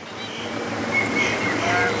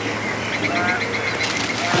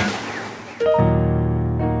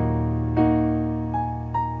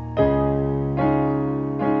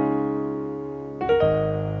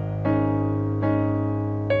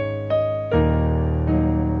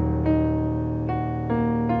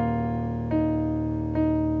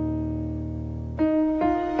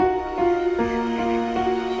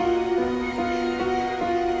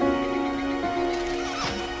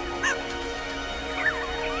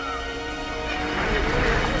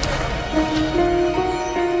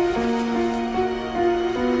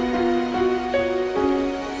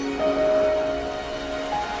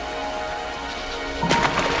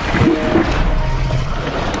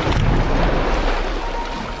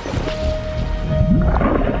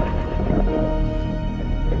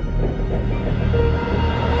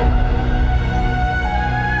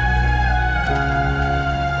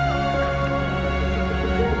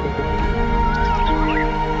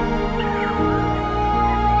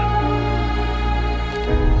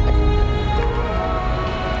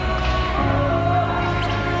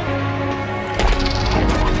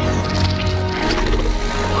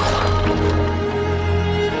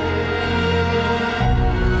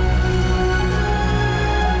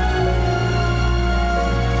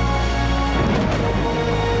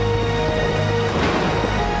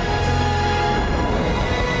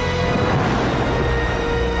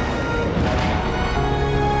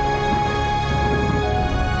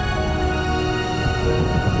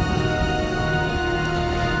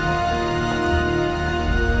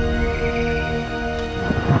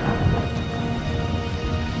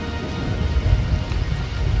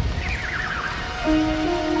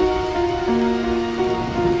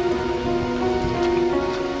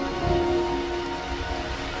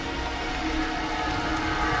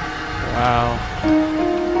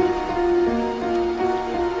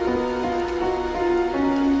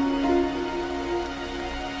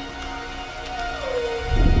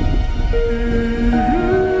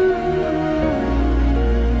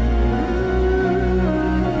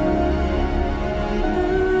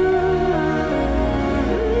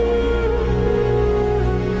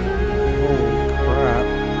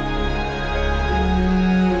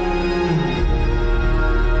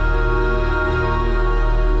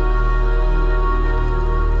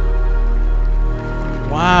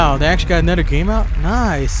 Wow, they actually got another game out?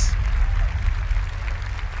 Nice.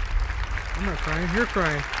 I'm not crying, you're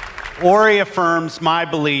crying. Ori affirms my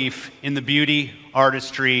belief in the beauty,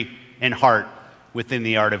 artistry, and heart within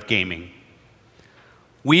the art of gaming.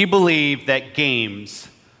 We believe that games,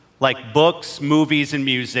 like books, movies, and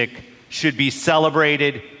music, should be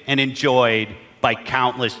celebrated and enjoyed by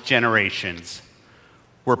countless generations.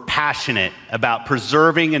 We're passionate about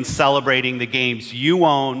preserving and celebrating the games you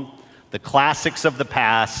own, the classics of the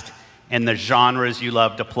past, and the genres you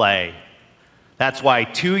love to play. That's why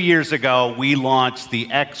 2 years ago, we launched the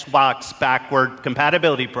Xbox Backward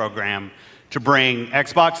Compatibility Program to bring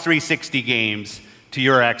Xbox 360 games to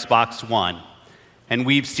your Xbox One. And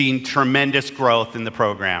we've seen tremendous growth in the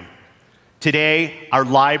program. Today, our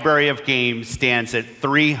library of games stands at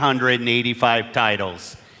 385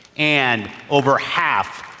 titles, and over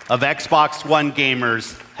half of Xbox One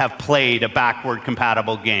gamers have played a backward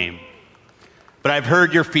compatible game. But I've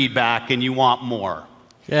heard your feedback and you want more.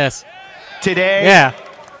 Yes. Today,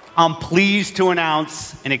 I'm pleased to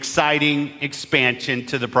announce an exciting expansion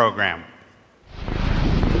to the program.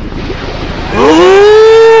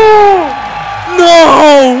 No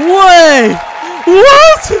way!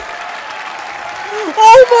 What?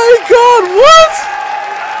 Oh my God! What?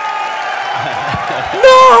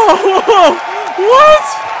 No! What?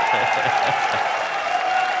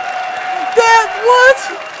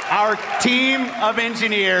 What? Our team of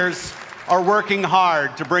engineers are working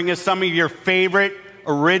hard to bring us some of your favorite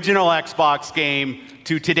original Xbox game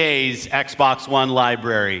to today's Xbox One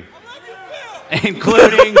library,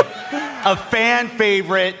 including a fan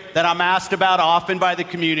favorite that I'm asked about often by the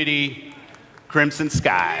community, Crimson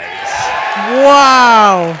Skies.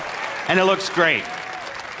 Wow! And it looks great.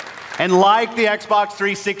 And like the Xbox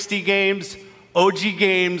 360 games, OG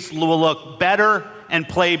games will look better and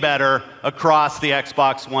play better across the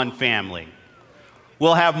Xbox One family.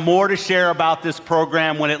 We'll have more to share about this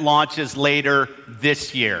program when it launches later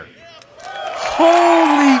this year.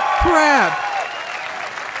 Holy crap!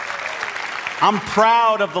 I'm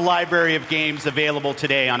proud of the library of games available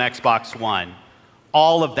today on Xbox One.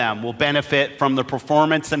 All of them will benefit from the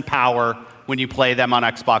performance and power when you play them on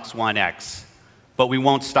Xbox One X. But we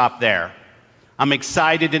won't stop there. I'm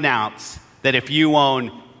excited to announce that if you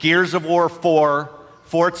own Gears of War 4,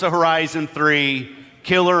 Forza Horizon 3,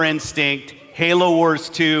 Killer Instinct, Halo Wars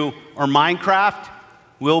 2, or Minecraft,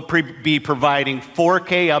 we'll be providing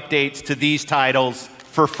 4K updates to these titles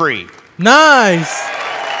for free. Nice!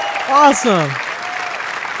 Awesome!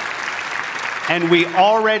 And we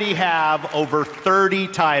already have over 30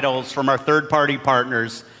 titles from our third-party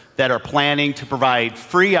partners that are planning to provide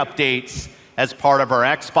free updates as part of our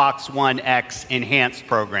Xbox One X Enhanced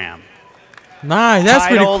program. Nice, that's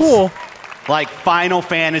pretty cool. Like Final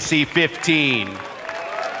Fantasy 15,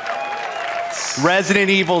 Resident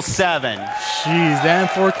Evil 7. Jeez, that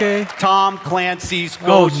in 4K? Tom Clancy's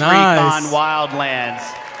Ghost nice. Recon Wildlands,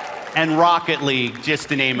 and Rocket League, just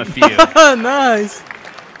to name a few. Nice.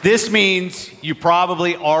 This means you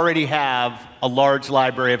probably already have a large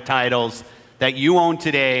library of titles that you own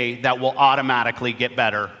today that will automatically get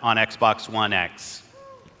better on Xbox One X.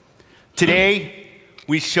 Today,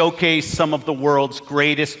 we showcase some of the world's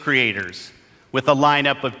greatest creators with a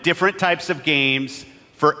lineup of different types of games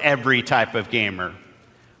for every type of gamer.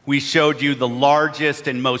 We showed you the largest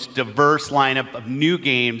and most diverse lineup of new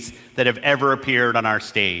games that have ever appeared on our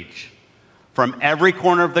stage. From every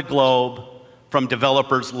corner of the globe, from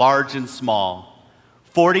developers large and small,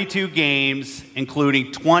 42 games,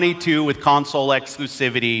 including 22 with console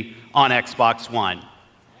exclusivity on Xbox One.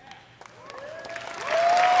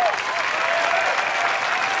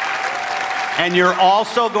 And you're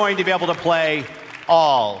also going to be able to play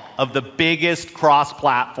all of the biggest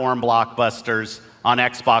cross-platform blockbusters on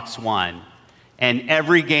Xbox One. And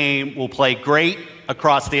every game will play great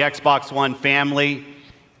across the Xbox One family,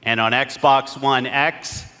 and on Xbox One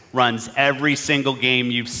X runs every single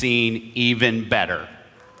game you've seen even better.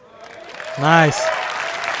 Nice.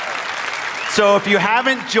 So if you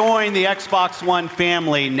haven't joined the Xbox One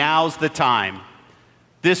family, now's the time.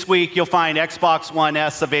 This week, you'll find Xbox One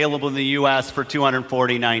S available in the US for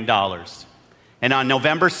 $249. And on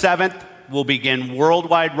November 7th, we'll begin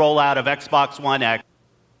worldwide rollout of Xbox One X.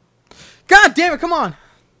 God damn it, come on!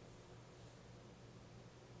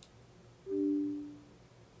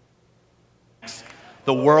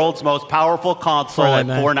 The world's most powerful console at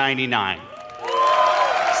 $499.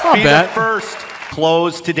 It's not Be bad. the first to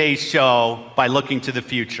close today's show by looking to the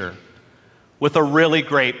future with a really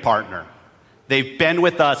great partner. They've been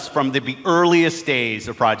with us from the earliest days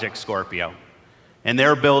of Project Scorpio, and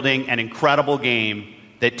they're building an incredible game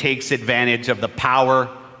that takes advantage of the power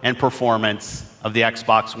and performance of the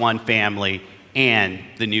Xbox One family and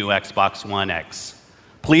the new Xbox One X.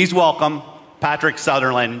 Please welcome Patrick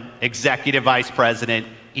Sutherland, Executive Vice President,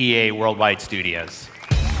 EA Worldwide Studios.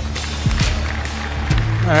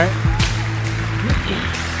 All right.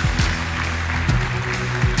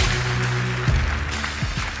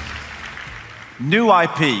 New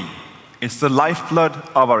IP is the lifeblood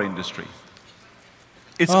of our industry.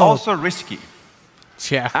 It's also risky.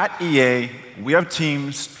 Yeah. At EA, we have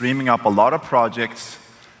teams dreaming up a lot of projects,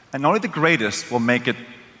 and only the greatest will make it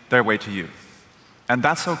their way to you. And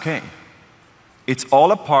that's okay. It's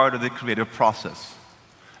all a part of the creative process.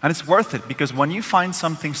 And it's worth it, because when you find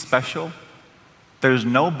something special, there's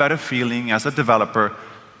no better feeling as a developer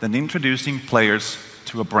than introducing players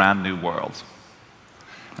to a brand new world.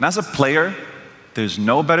 And as a player, there's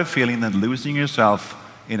no better feeling than losing yourself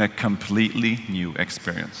in a completely new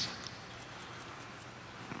experience.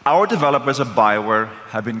 Our developers at BioWare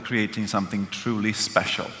have been creating something truly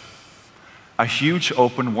special. A huge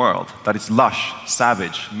open world that is lush,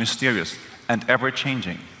 savage, mysterious, and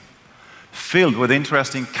ever-changing. Filled with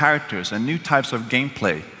interesting characters and new types of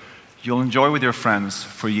gameplay you'll enjoy with your friends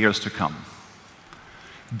for years to come.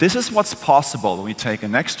 This is what's possible when we take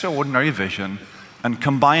an extraordinary vision and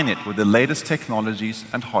combine it with the latest technologies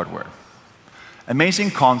and hardware.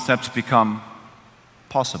 Amazing concepts become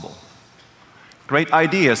possible. Great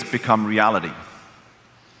ideas become reality.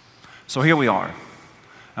 So here we are,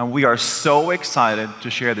 and we are so excited to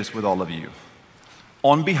share this with all of you.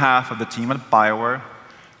 On behalf of the team at BioWare,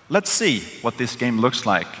 let's see what this game looks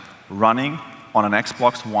like running on an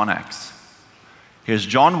Xbox One X. Here's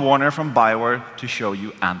John Warner from BioWare to show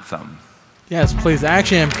you Anthem. Yes, please. I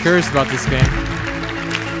actually am curious about this game.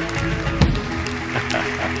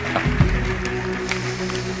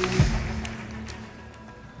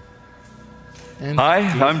 Hi,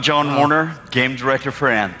 I'm John Warner, Game Director for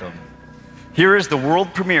Anthem. Here is the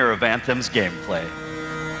world premiere of Anthem's gameplay.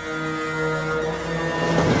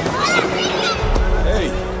 Hey!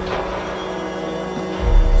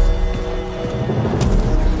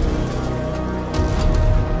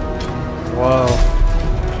 Whoa.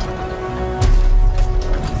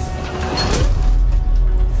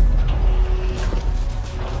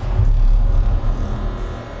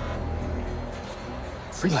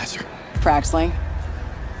 Freelancer. Fraxley.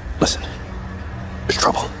 Listen, there's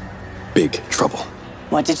trouble. Big trouble.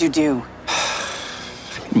 What did you do?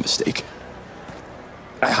 I made a mistake.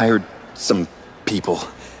 I hired some people.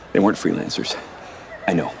 They weren't freelancers.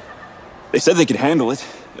 I know. They said they could handle it,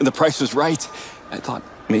 and the price was right. I thought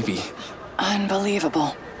maybe...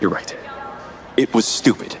 Unbelievable. You're right. It was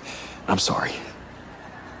stupid. I'm sorry.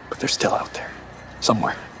 But they're still out there.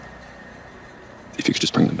 Somewhere. If you could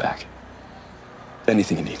just bring them back.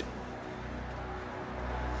 Anything you need.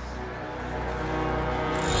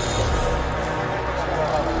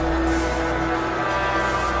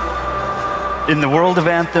 In the world of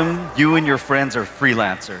Anthem, you and your friends are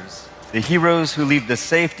freelancers, the heroes who leave the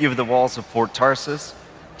safety of the walls of Fort Tarsus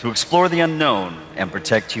to explore the unknown and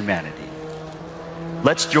protect humanity.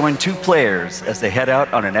 Let's join two players as they head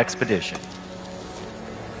out on an expedition.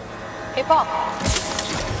 Hey, Paul.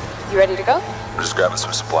 You ready to go? I'm just grabbing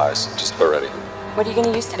some supplies, just about ready. What are you going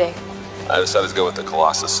to use today? I decided to go with the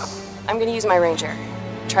Colossus. I'm going to use my Ranger.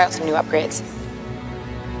 Try out some new upgrades.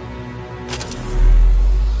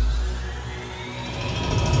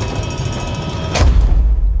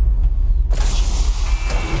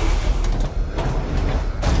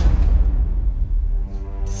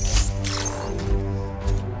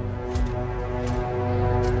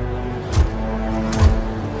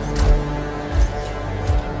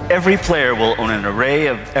 Every player will own an array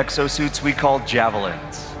of exosuits we call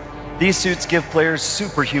Javelins. These suits give players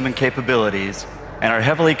superhuman capabilities and are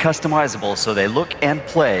heavily customizable so they look and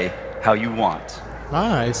play how you want.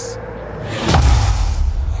 Nice.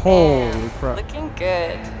 Holy crap. Looking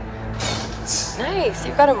good. Nice,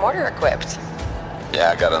 you've got a mortar equipped.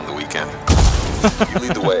 Yeah, I got it on the weekend. You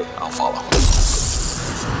lead the way, I'll follow.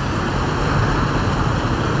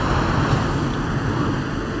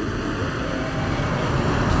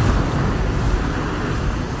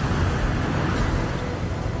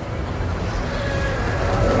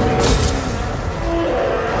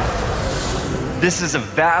 This is a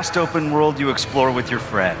vast open world you explore with your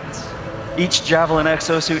friends. Each Javelin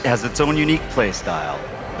exosuit has its own unique playstyle.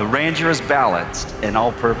 The Ranger is balanced and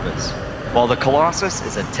all-purpose, while the Colossus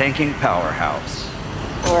is a tanking powerhouse.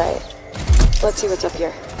 All right, let's see what's up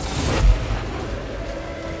here.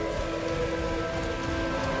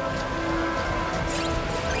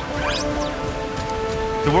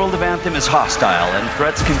 The world of Anthem is hostile, and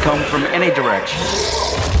threats can come from any direction.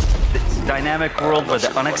 dynamic world where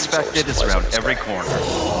the unexpected is around every corner.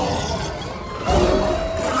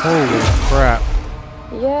 Holy crap.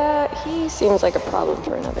 Yeah, he seems like a problem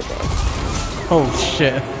for another day. Oh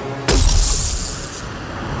shit.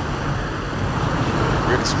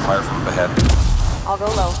 We're getting some fire from up ahead. I'll go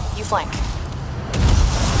low. You flank.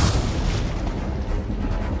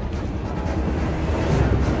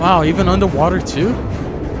 Wow, even underwater too?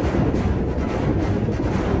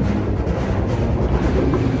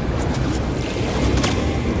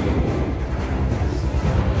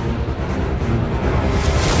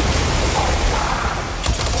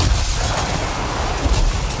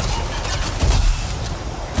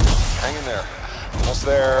 Hang in there. Almost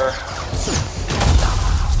there.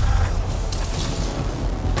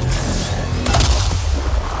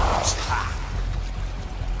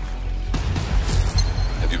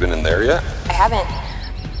 Have you been in there yet? I haven't.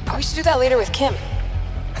 Oh, we should do that later with Kim.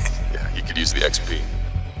 Yeah, you could use the XP.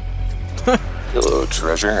 Hello,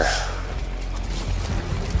 treasure.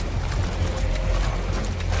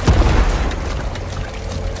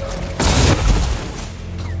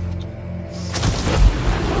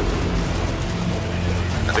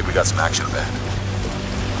 I think we got some action there.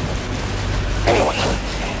 Anyone,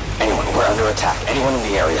 we're under attack. Anyone in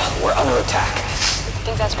the area, we're under attack. I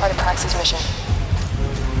think that's part of Prax's mission.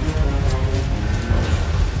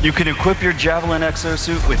 You can equip your Javelin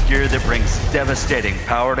exosuit with gear that brings devastating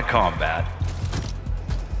power to combat.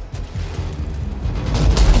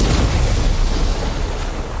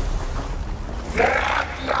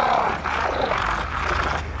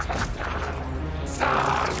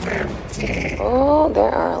 Oh, there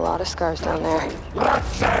are a lot of scars down there.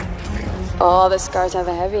 Oh, the scars have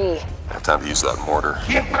a heavy. Have time to use that mortar.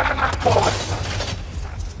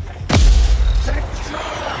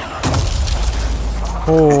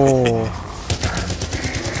 Oh.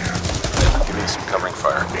 Give me some covering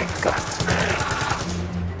fire.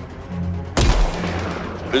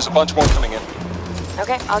 There's a bunch more coming in.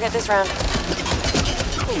 Okay, I'll get this round.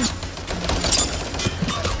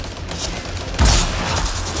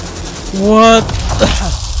 What?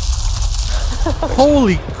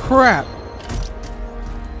 Holy crap.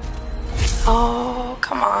 Oh,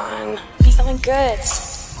 come on. Be something good.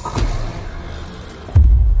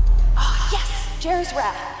 Oh, yes! Jerry's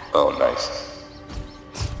wrap. Oh, nice.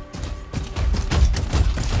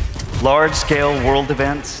 Large-scale world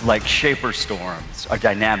events like Shaper Storms are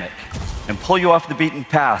dynamic and pull you off the beaten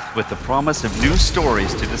path with the promise of new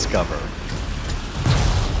stories to discover.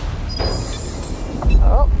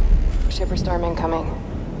 Oh, Shipper Storm incoming.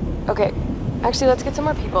 Okay, actually, let's get some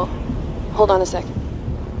more people. Hold on a sec.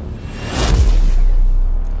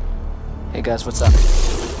 Hey guys, what's up?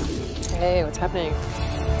 Hey, what's happening?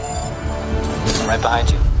 I'm right behind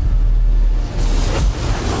you.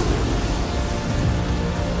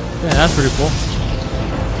 Yeah, that's pretty cool.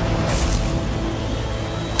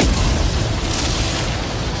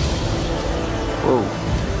 Whoa.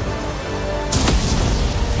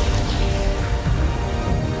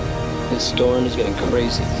 This storm is getting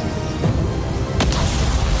crazy.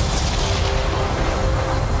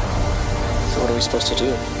 So what are we supposed to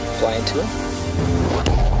do? Fly into it?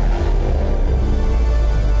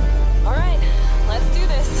 All right, let's do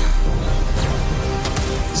this.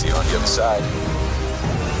 See you on the other side.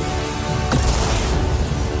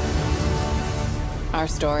 Our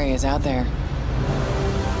story is out there.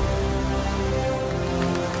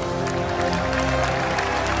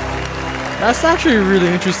 That's actually a really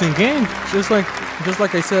interesting game. Just like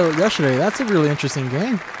I said yesterday, that's a really interesting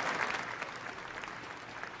game.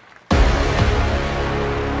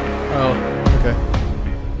 Oh, okay.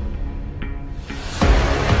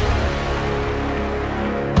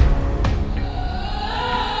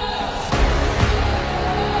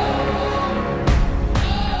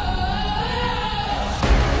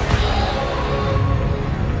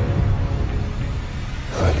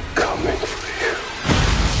 I'm coming for you.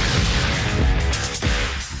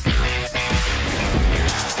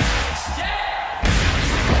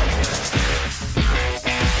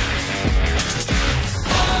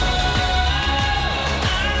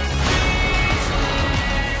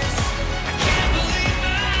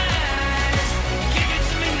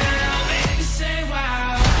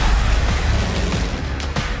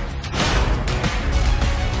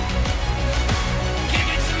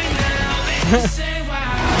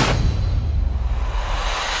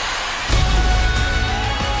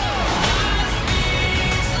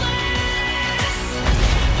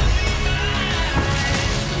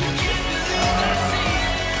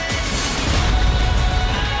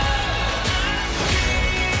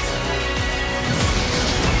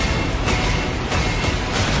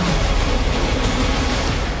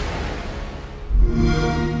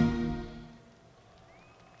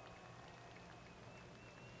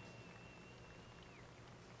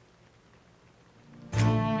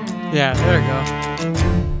 Yeah, there we go.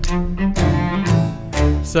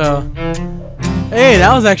 So, hey,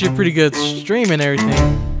 that was actually a pretty good stream and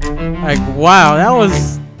everything. Like, wow, that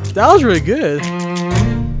was really good.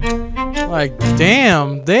 Like,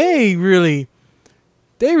 damn, they really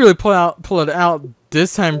pull it out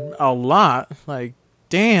this time a lot. Like,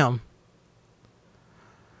 damn.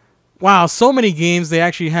 Wow, so many games they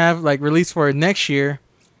actually have like released for next year.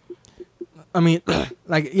 I mean,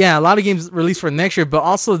 like, yeah, a lot of games released for next year, but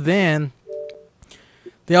also then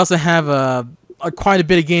they also have quite a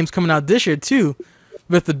bit of games coming out this year too.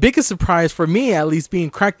 With the biggest surprise for me, at least,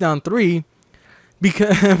 being Crackdown 3,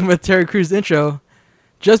 because with Terry Crews intro,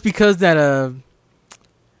 just because that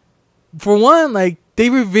for one, like, they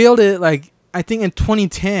revealed it like I think in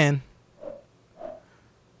 2010.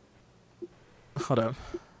 Hold up.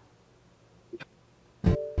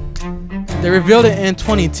 They revealed it in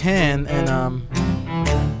 2010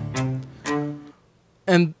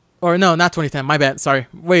 and or no, not 2010. My bad. Sorry,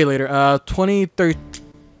 way later.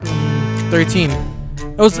 2013.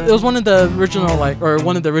 It was one of the original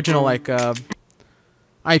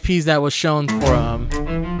IPs that was shown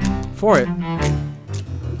for it.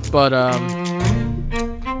 But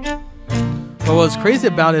what's crazy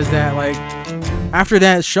about it is that, like, after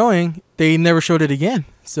that showing, they never showed it again.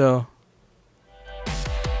 So,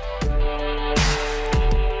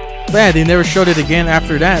 but yeah, they never showed it again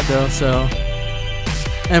after that, though. So,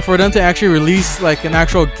 and for them to actually release like an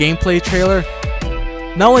actual gameplay trailer,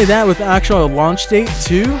 not only that, with the actual launch date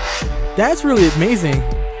too, that's really amazing.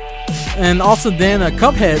 And also then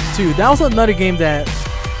Cuphead too. That was another game that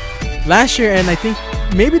last year, and I think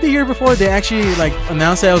maybe the year before, they actually like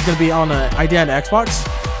announced that it was going to be on an ID on the Xbox.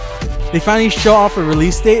 They finally show off a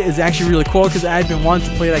release date. Is actually really cool because I had been wanting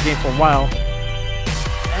to play that game for a while.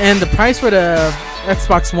 And the price for the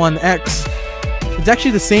Xbox One X, it's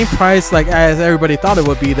actually the same price like as everybody thought it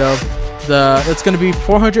would be though. It's going to be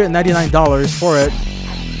 $499 for it.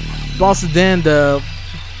 But also then the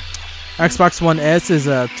Xbox One S is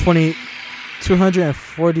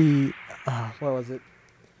 $240. What was it?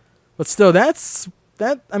 But still,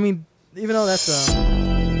 I mean, even though that's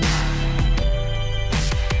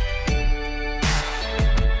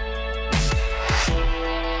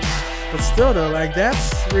but still though, like,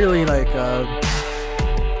 that's really like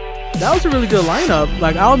that was a really good lineup.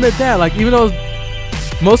 Like, I'll admit that. Like, even though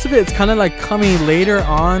most of it's kind of like coming later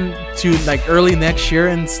on to like early next year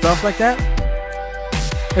and stuff like that,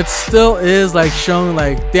 it still is like showing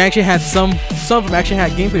like they actually had some of them actually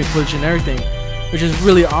had gameplay footage and everything, which is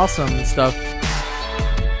really awesome and stuff.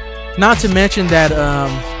 Not to mention that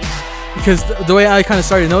because the way I kind of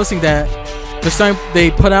started noticing that they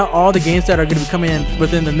put out all the games that are going to be coming in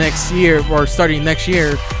within the next year or starting next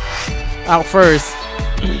year out first,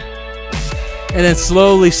 and then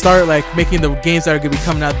slowly start like making the games that are going to be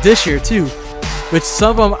coming out this year too, which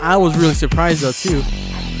some of them I was really surprised though too.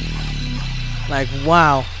 Like,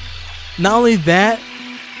 wow. Not only that,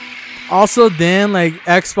 also then like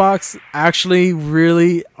Xbox actually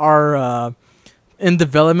really are in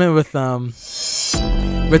development with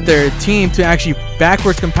their team to actually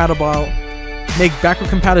make backward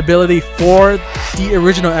compatibility for the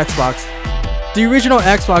original Xbox. The original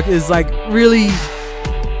Xbox is like really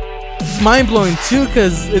mind-blowing too,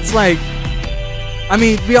 because it's like, I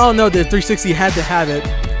mean, we all know that 360 had to have it,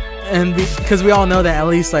 and because we all know that at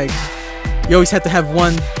least like you always had to have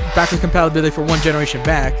one backward compatibility for one generation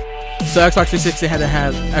back. So Xbox 360 had to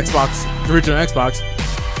have the original Xbox,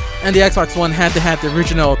 and the Xbox One had to have the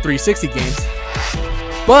original 360 games.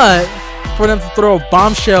 But for them to throw a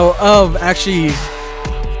bombshell of actually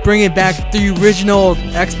bringing back the original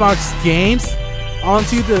Xbox games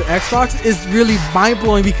onto the Xbox is really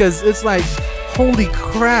mind-blowing, because it's like, holy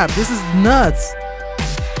crap, this is nuts.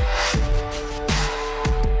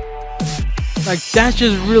 Like, that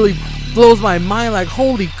just really blows my mind. Like,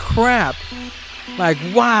 holy crap. Like,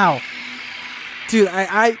 wow. Dude,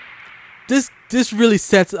 this really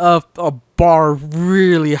sets up a bar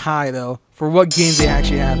really high though for what games they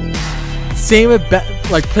actually have. Same with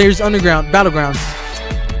like Players Underground Battlegrounds.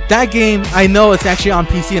 That game, I know it's actually on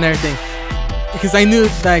PC and everything, because I knew,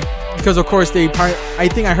 like, because of course I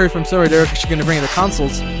think I heard from Silver they're actually going to bring the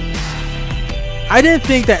consoles. I didn't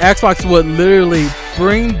think that Xbox would literally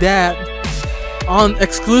bring that on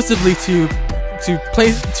exclusively to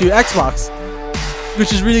Xbox,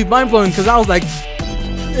 which is really mind-blowing, because I was like,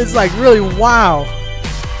 it's like really wow.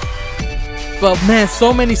 But man,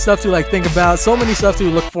 so many stuff to like think about, so many stuff to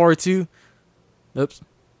look forward to. Oops.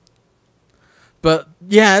 But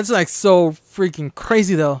yeah, it's like so freaking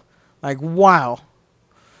crazy though. Like, wow.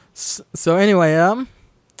 So anyway,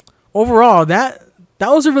 overall that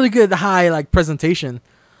was a really good high like presentation.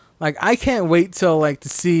 Like I can't wait till like to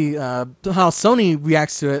see how Sony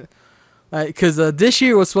reacts to it. Because this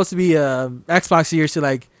year was supposed to be Xbox year to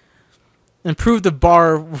like improve the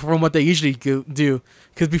bar from what they usually do.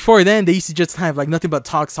 Because before then they used to just have like nothing but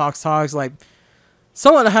talks, like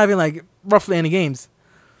somewhat having like roughly any games.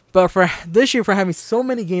 But for this year, for having so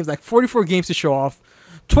many games, like 44 games to show off,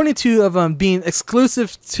 22 of them being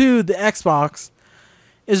exclusive to the Xbox,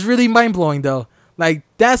 is really mind blowing though. Like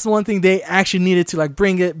that's one thing they actually needed to like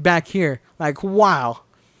bring it back here. Like wow.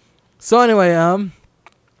 So anyway,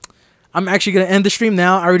 I'm actually gonna end the stream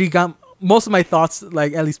now. I already got most of my thoughts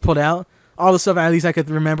like at least pulled out. All the stuff at least I could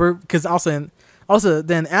remember. Because also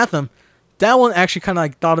then Anthem, that one actually kind of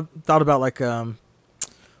like thought about like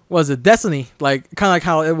was it Destiny? Like kind of like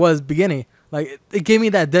how it was beginning. Like it gave me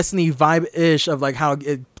that Destiny vibe ish of like how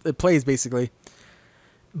it plays basically.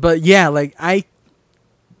 But yeah, like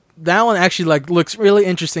that one actually like looks really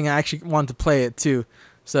interesting. I actually want to play it too.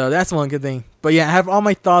 So that's one good thing. But yeah, I have all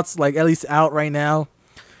my thoughts like at least out right now.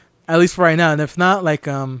 At least for right now, and if not, like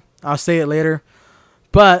I'll say it later.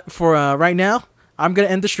 But for right now, I'm gonna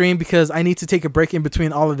end the stream because I need to take a break in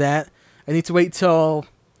between all of that. I need to wait till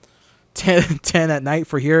 10 at night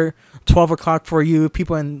for here, 12 o'clock for you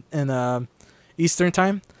people in Eastern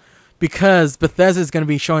time, because Bethesda is gonna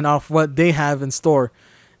be showing off what they have in store,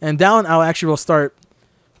 and that one I'll actually will start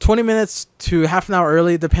 20 minutes to half an hour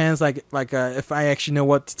early. It depends, like if I actually know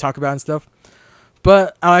what to talk about and stuff.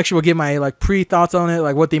 But I'll actually will give my like pre-thoughts on it,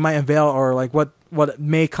 like what they might unveil or like what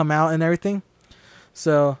may come out and everything.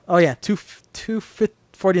 So, oh yeah,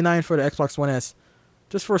 $249 for the Xbox One S,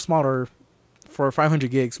 just for a smaller, for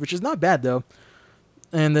 500 gigs, which is not bad though.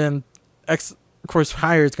 And then of course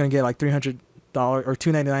higher it's gonna get like $300 or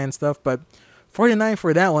 $299 and stuff, but $49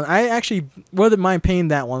 for that one. I actually wouldn't mind paying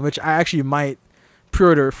that one, which I actually might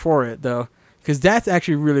pre-order for it though, because that's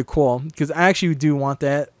actually really cool. Because I actually do want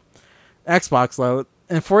that Xbox load,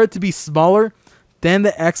 and for it to be smaller than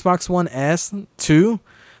the Xbox One S too,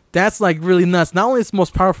 that's like really nuts. Not only it's the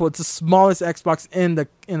most powerful, it's the smallest Xbox in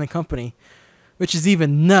the company, which is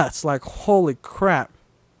even nuts. Like holy crap.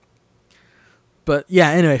 But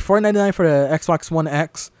yeah, anyway, $499 for the Xbox One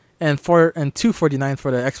X and $249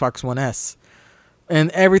 for the Xbox One S,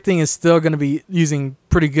 and everything is still gonna be using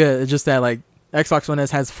pretty good. It's just that like Xbox One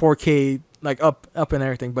S has 4K like up and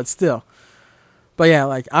everything, but still. But yeah,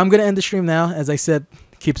 like I'm gonna end the stream now, as I said,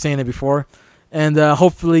 keep saying it before, and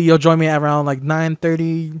hopefully you'll join me at around like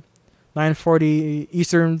 9:30, 9:40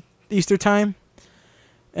 Eastern time,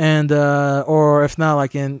 and or if not,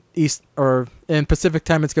 like in East or in Pacific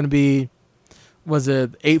time, it's gonna be, was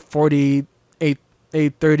it 8:40,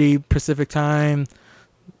 8:30 Pacific time.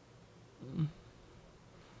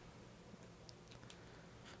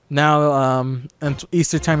 Now and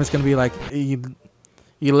Eastern time is gonna be like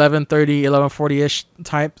 11:30, 11:40-ish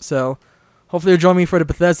type. So hopefully you'll join me for the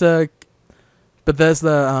Bethesda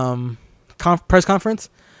press conference,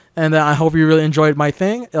 and I hope you really enjoyed my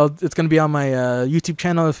thing. It's gonna be on my YouTube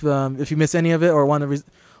channel if you miss any of it or want to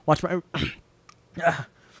watch my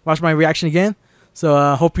watch my reaction again.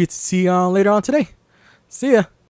 So hope you see you later on today. See ya.